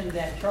information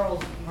that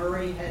Charles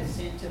Murray has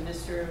sent to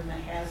Mr.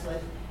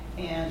 Hazlitt,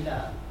 and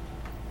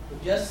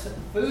just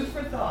food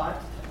for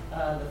thought.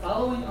 The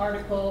following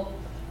article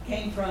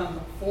came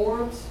from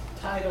Forbes,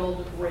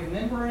 titled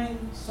 "Remembering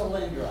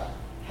Solyndra: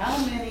 How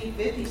many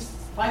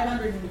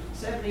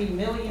 $570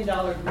 million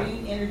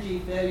green energy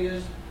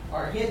failures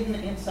are hidden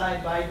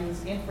inside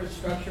Biden's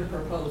infrastructure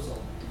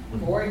proposal?"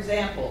 For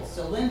example,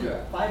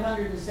 Solyndra,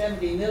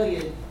 $570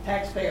 million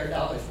taxpayer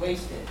dollars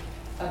wasted.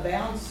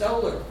 Abound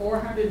Solar,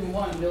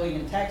 $401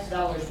 million tax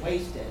dollars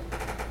wasted.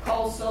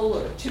 Call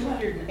Solar,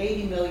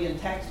 $280 million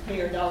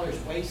taxpayer dollars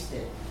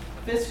wasted.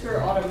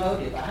 Fisker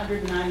Automotive,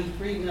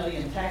 $193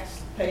 million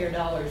taxpayer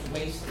dollars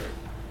wasted.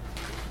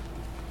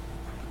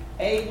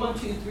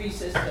 A123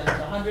 Systems,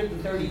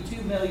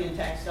 $132 million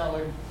tax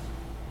dollars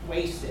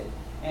wasted.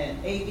 And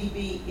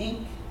ABB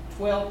Inc.,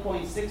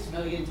 $12.6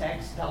 million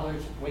tax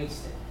dollars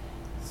wasted.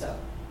 So,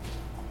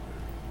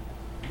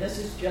 this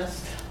is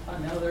just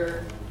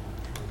another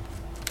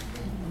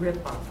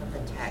Rip off of the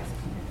tax.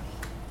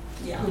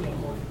 Yeah,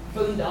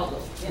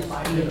 boondoggle, in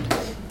my opinion.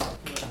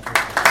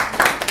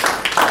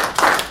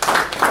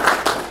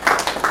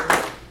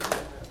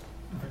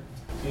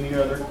 Any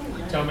other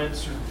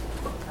comments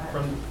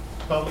from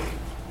the public?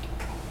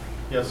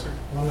 Yes, sir.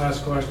 One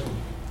last question.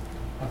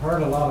 I've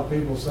heard a lot of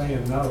people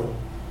saying no,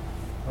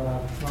 but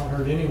I've not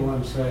heard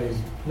anyone say,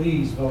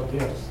 please vote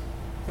yes.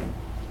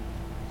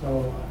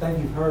 So I think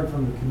you've heard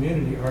from the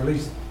community, or at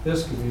least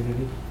this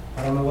community.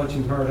 I don't know what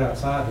you've heard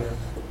outside here.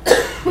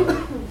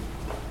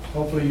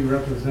 Hopefully you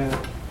represent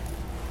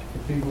the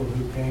people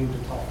who came to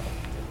talk.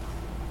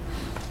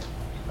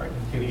 All right.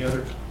 Any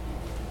other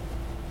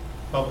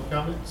public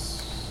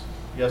comments?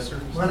 Yes,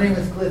 sir. My name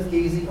is Cliff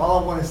Geezy.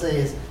 All I want to say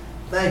is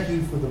thank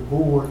you for the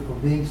board for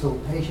being so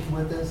patient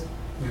with us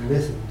and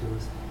listening to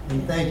us.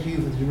 And thank you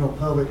for the general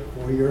public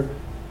for your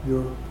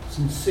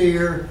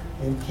sincere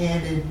and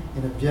candid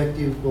and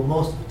objective, well,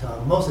 most of the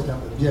time,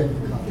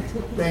 objective comments.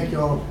 Thank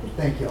y'all.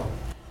 Thank y'all.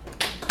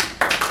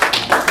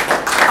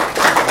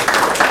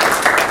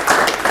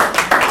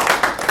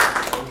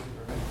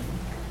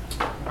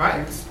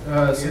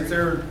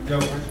 there, no,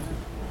 Can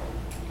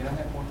I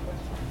have one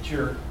question?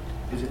 sure.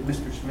 Is it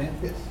Mr. Smith?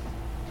 Yes.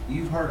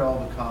 You've heard all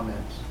the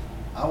comments.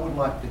 I would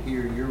like to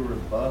hear your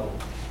rebuttal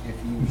if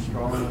you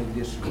strongly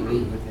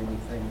disagree with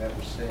anything that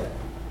was said.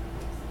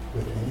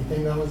 With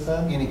anything that was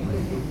said?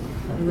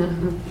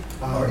 Anything.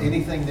 Or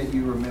anything that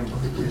you remember.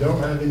 We don't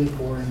have any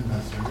foreign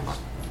investors.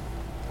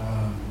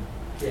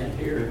 And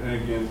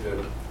again,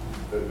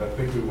 I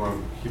think we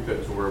want to keep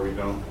it to where we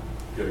don't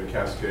get a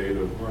cascade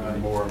of more and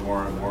more and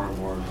more and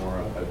more and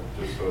more.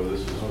 Just so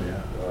this is,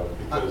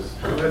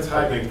 because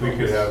I think we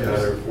could have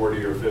another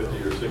 40 or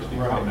 50 or 60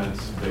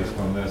 comments based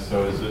on this.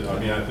 So is it, I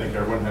mean, I think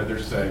everyone had their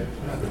say.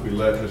 If we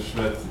let Mr.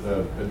 Smith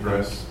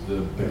address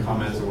the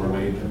comments that were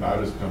made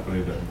about his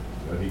company, that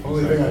he can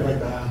Only say. thing I'd like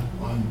to add,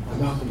 I'm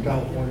not from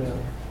California,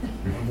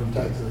 I'm from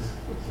Texas,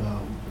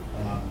 so.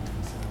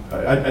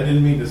 I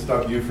didn't mean to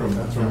stop you from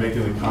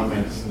making the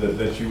comments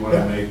that you want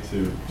to make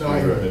to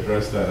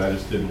address that. I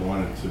just didn't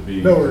want it to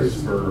be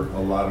for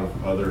a lot of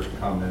other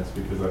comments,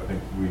 because I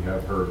think we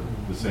have heard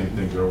the same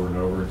things over and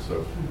over, and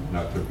so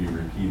not to be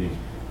repeating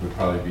would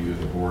probably be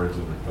the boards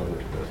and the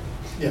public.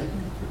 Yeah.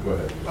 Go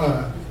ahead.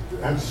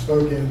 I've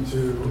spoken to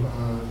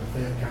the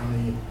Fayette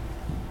County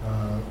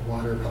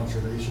Water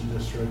Conservation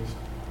District.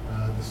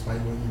 Despite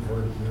what you've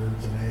heard here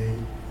today,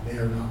 they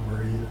are not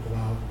worried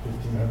about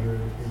 1,500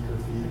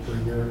 acre-feet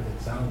per year. It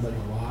sounds like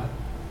a lot.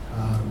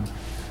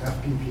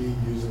 FPP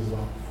uses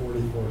about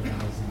 44,000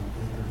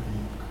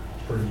 acre-feet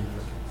per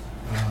year,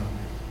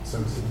 so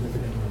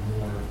significantly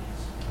more.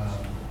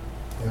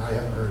 And I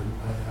haven't heard,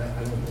 I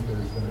don't think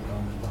there's been a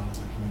comment on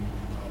the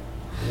community about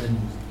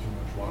them using too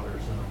much water.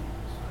 So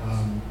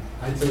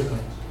I'd say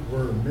that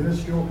we're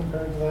minuscule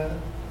compared to that.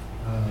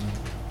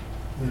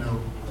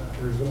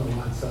 There's been a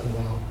lot said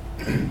about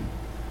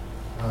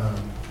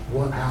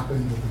what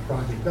happens if the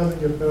project doesn't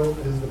get built.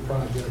 Is the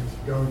project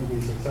going to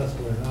be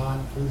successful or not?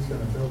 Who's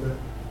going to build it?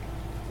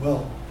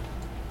 Well,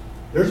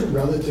 there's a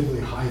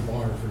relatively high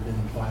bar for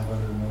getting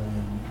 $500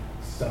 million,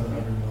 $700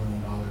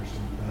 million to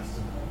invest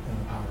in a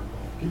power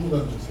plant. People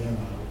don't just hand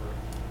that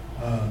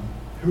over.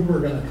 Who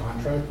we're going to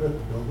contract with to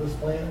build this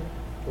plant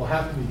will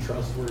have to be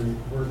trustworthy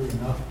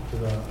enough to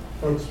the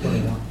folks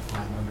putting up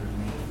 $500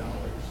 million,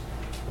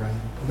 right?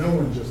 No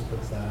one just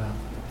puts that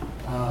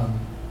out.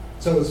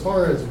 So as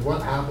far as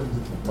what happens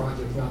if the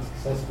project's not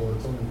successful,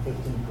 it's only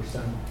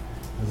 15%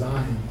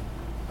 design.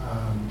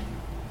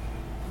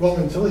 Well,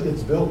 until it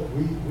gets built,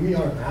 we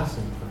aren't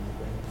asking for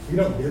anything. We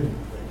don't get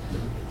anything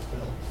until it gets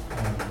built.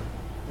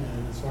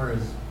 And as far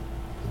as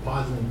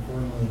depositing $4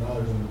 million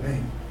in the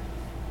bank,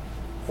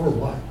 for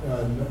what?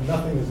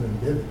 Nothing has been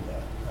given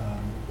yet.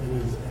 It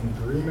is an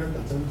agreement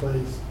that's in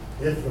place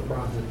if the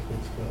project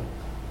gets built.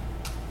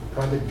 The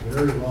project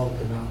very well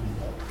could not be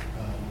built.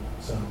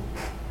 So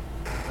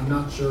I'm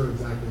not sure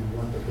exactly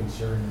what the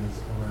concern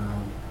is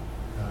around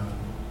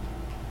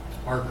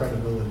our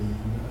credibility.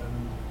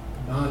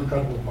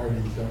 Non-credible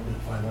parties don't get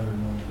 $500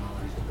 million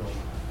to build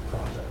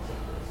projects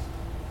like this.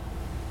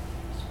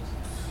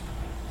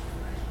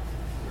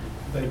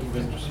 Thank you,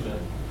 Mr.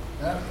 Smith.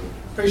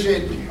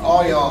 Appreciate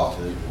all y'all,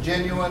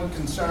 genuine,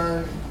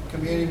 concerned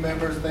community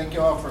members. Thank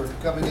y'all for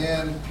coming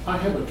in. I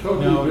have a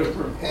totally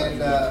different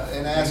question.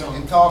 And asking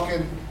and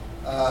talking.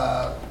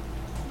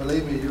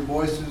 Believe me, your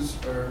voices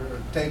are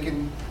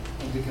taken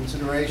into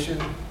consideration.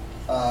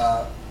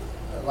 I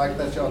like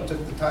that y'all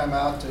took the time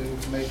out to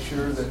make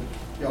sure that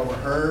y'all were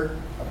heard.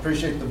 I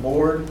appreciate the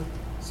board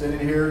sitting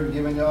here and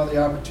giving y'all the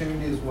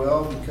opportunity as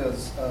well,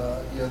 because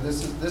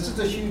this is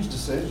a huge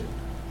decision.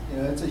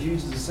 It's a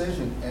huge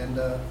decision, and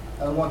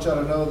I want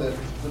y'all to know that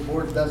the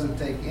board doesn't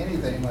take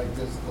anything like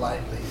this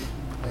lightly.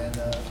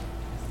 And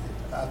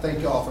I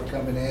thank y'all for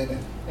coming in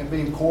and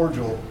being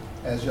cordial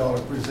as y'all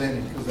are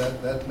presenting, because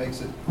that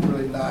makes it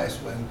really nice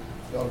when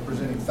y'all are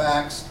presenting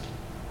facts,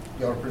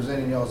 y'all are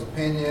presenting y'all's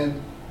opinion,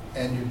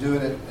 and you're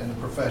doing it in a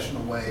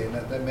professional way, and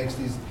that makes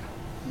these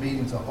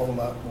meetings a whole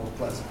lot more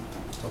pleasant.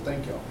 So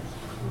thank y'all.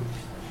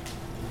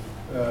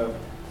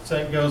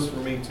 Same goes for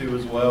me too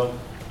as well.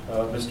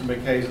 Mr.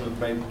 McHazel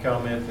made the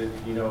comment that,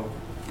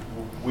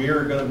 we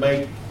are going to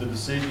make the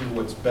decision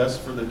what's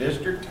best for the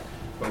district,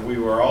 but we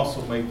will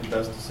also make the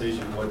best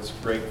decision what's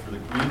great for the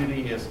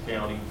community as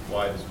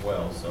county-wide as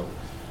well. So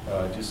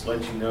just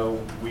let you know,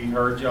 we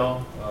heard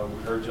y'all.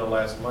 We heard y'all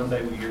last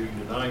Monday. We hear you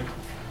tonight.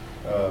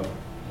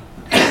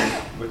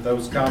 With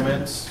those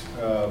comments,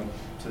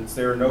 since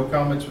there are no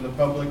comments from the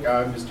public,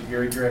 I, Mr.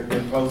 Gary Grant,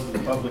 close the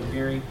public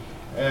hearing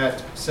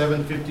at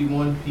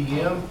 7:51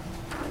 p.m.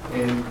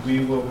 and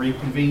we will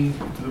reconvene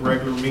to the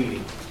regular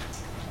meeting.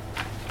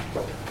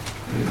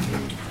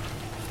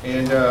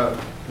 And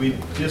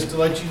just to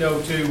let you know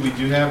too, we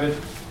do have it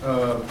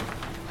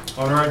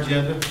on our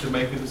agenda to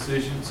make a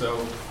decision,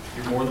 so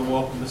you're more than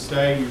welcome to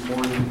stay. You're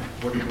more than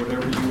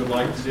whatever you would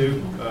like to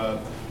do,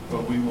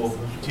 but we will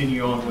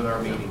continue on with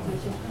our meeting.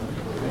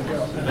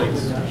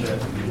 Thanks.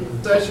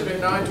 Session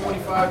at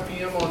 9:25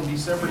 p.m. on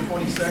December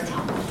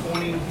 22nd,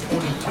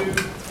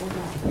 2022.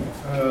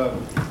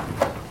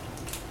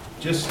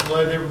 Just to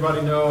let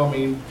everybody know, I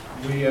mean,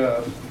 we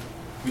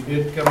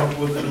did come up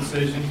with a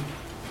decision.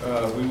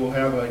 We will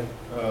have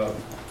a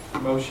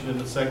motion in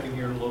a second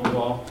here in a little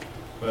while,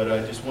 but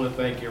I just want to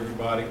thank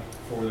everybody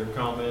for their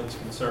comments,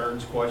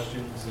 concerns,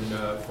 questions,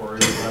 and for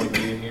everybody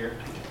being here.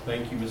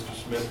 Thank you, Mr.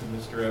 Smith and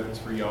Mr. Evans,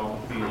 for y'all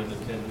being in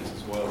attendance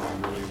as well.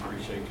 We really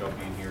appreciate y'all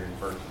being here in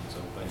person, so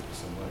thank you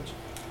so much.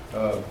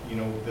 You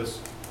know,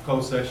 this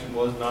closed session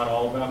was not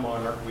all about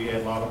Monarch. We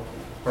had a lot of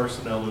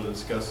personnel to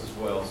discuss as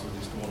well, so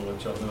just want to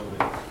let y'all know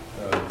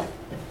that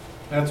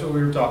that's what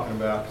we were talking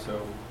about.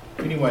 So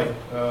anyway,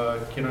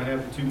 can I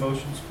have the two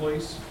motions,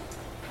 please?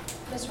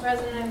 Mr.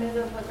 President, I move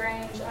that the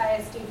Grange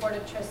ISD Board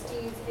of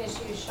Trustees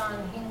issue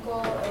Sean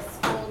Hinkle a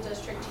school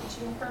district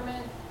teaching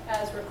permit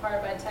as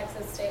required by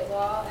Texas state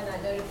law, and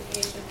that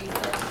notification be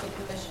sent to the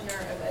Commissioner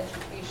of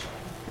Education.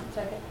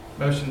 Second.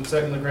 Motion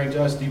second, the Grange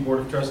ISD Board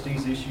of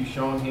Trustees issue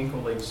Sean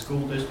Hinkle a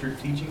school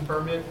district teaching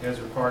permit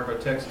as required by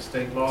Texas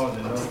state law,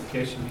 and the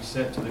notification be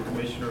sent to the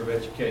Commissioner of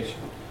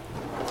Education.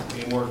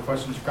 Any more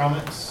questions or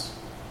comments?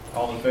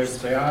 All in favor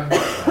say aye.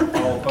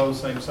 All opposed,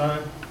 same sign.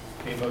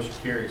 Okay, motion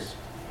carries.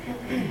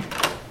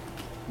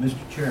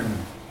 Mr. Chairman,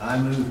 I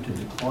move to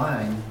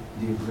decline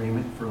the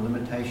agreement for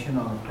limitation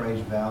on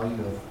appraised value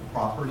of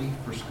property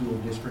for school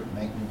district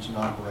maintenance and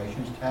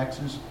operations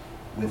taxes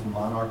with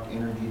Monarch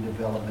Energy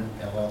Development,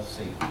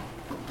 LLC.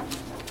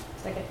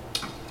 Second.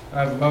 I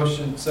have a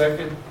motion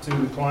second to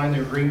decline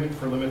the agreement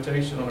for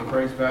limitation on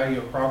appraised value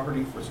of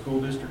property for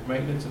school district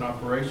maintenance and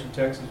operation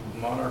taxes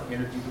with Monarch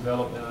Energy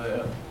Development,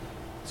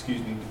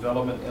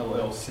 Development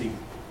LLC.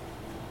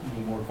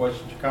 Any more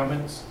questions or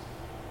comments?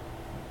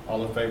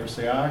 All in favor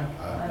say aye.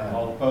 Aye.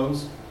 All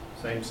opposed,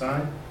 same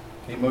sign.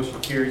 Okay, motion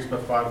carries by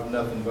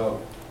 5-0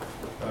 vote.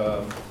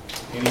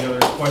 Any other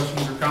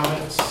questions or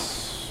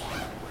comments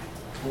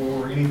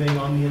or anything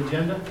on the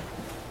agenda?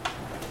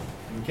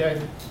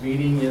 Okay,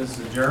 meeting is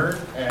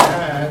adjourned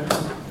at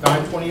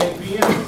 9:28 p.m.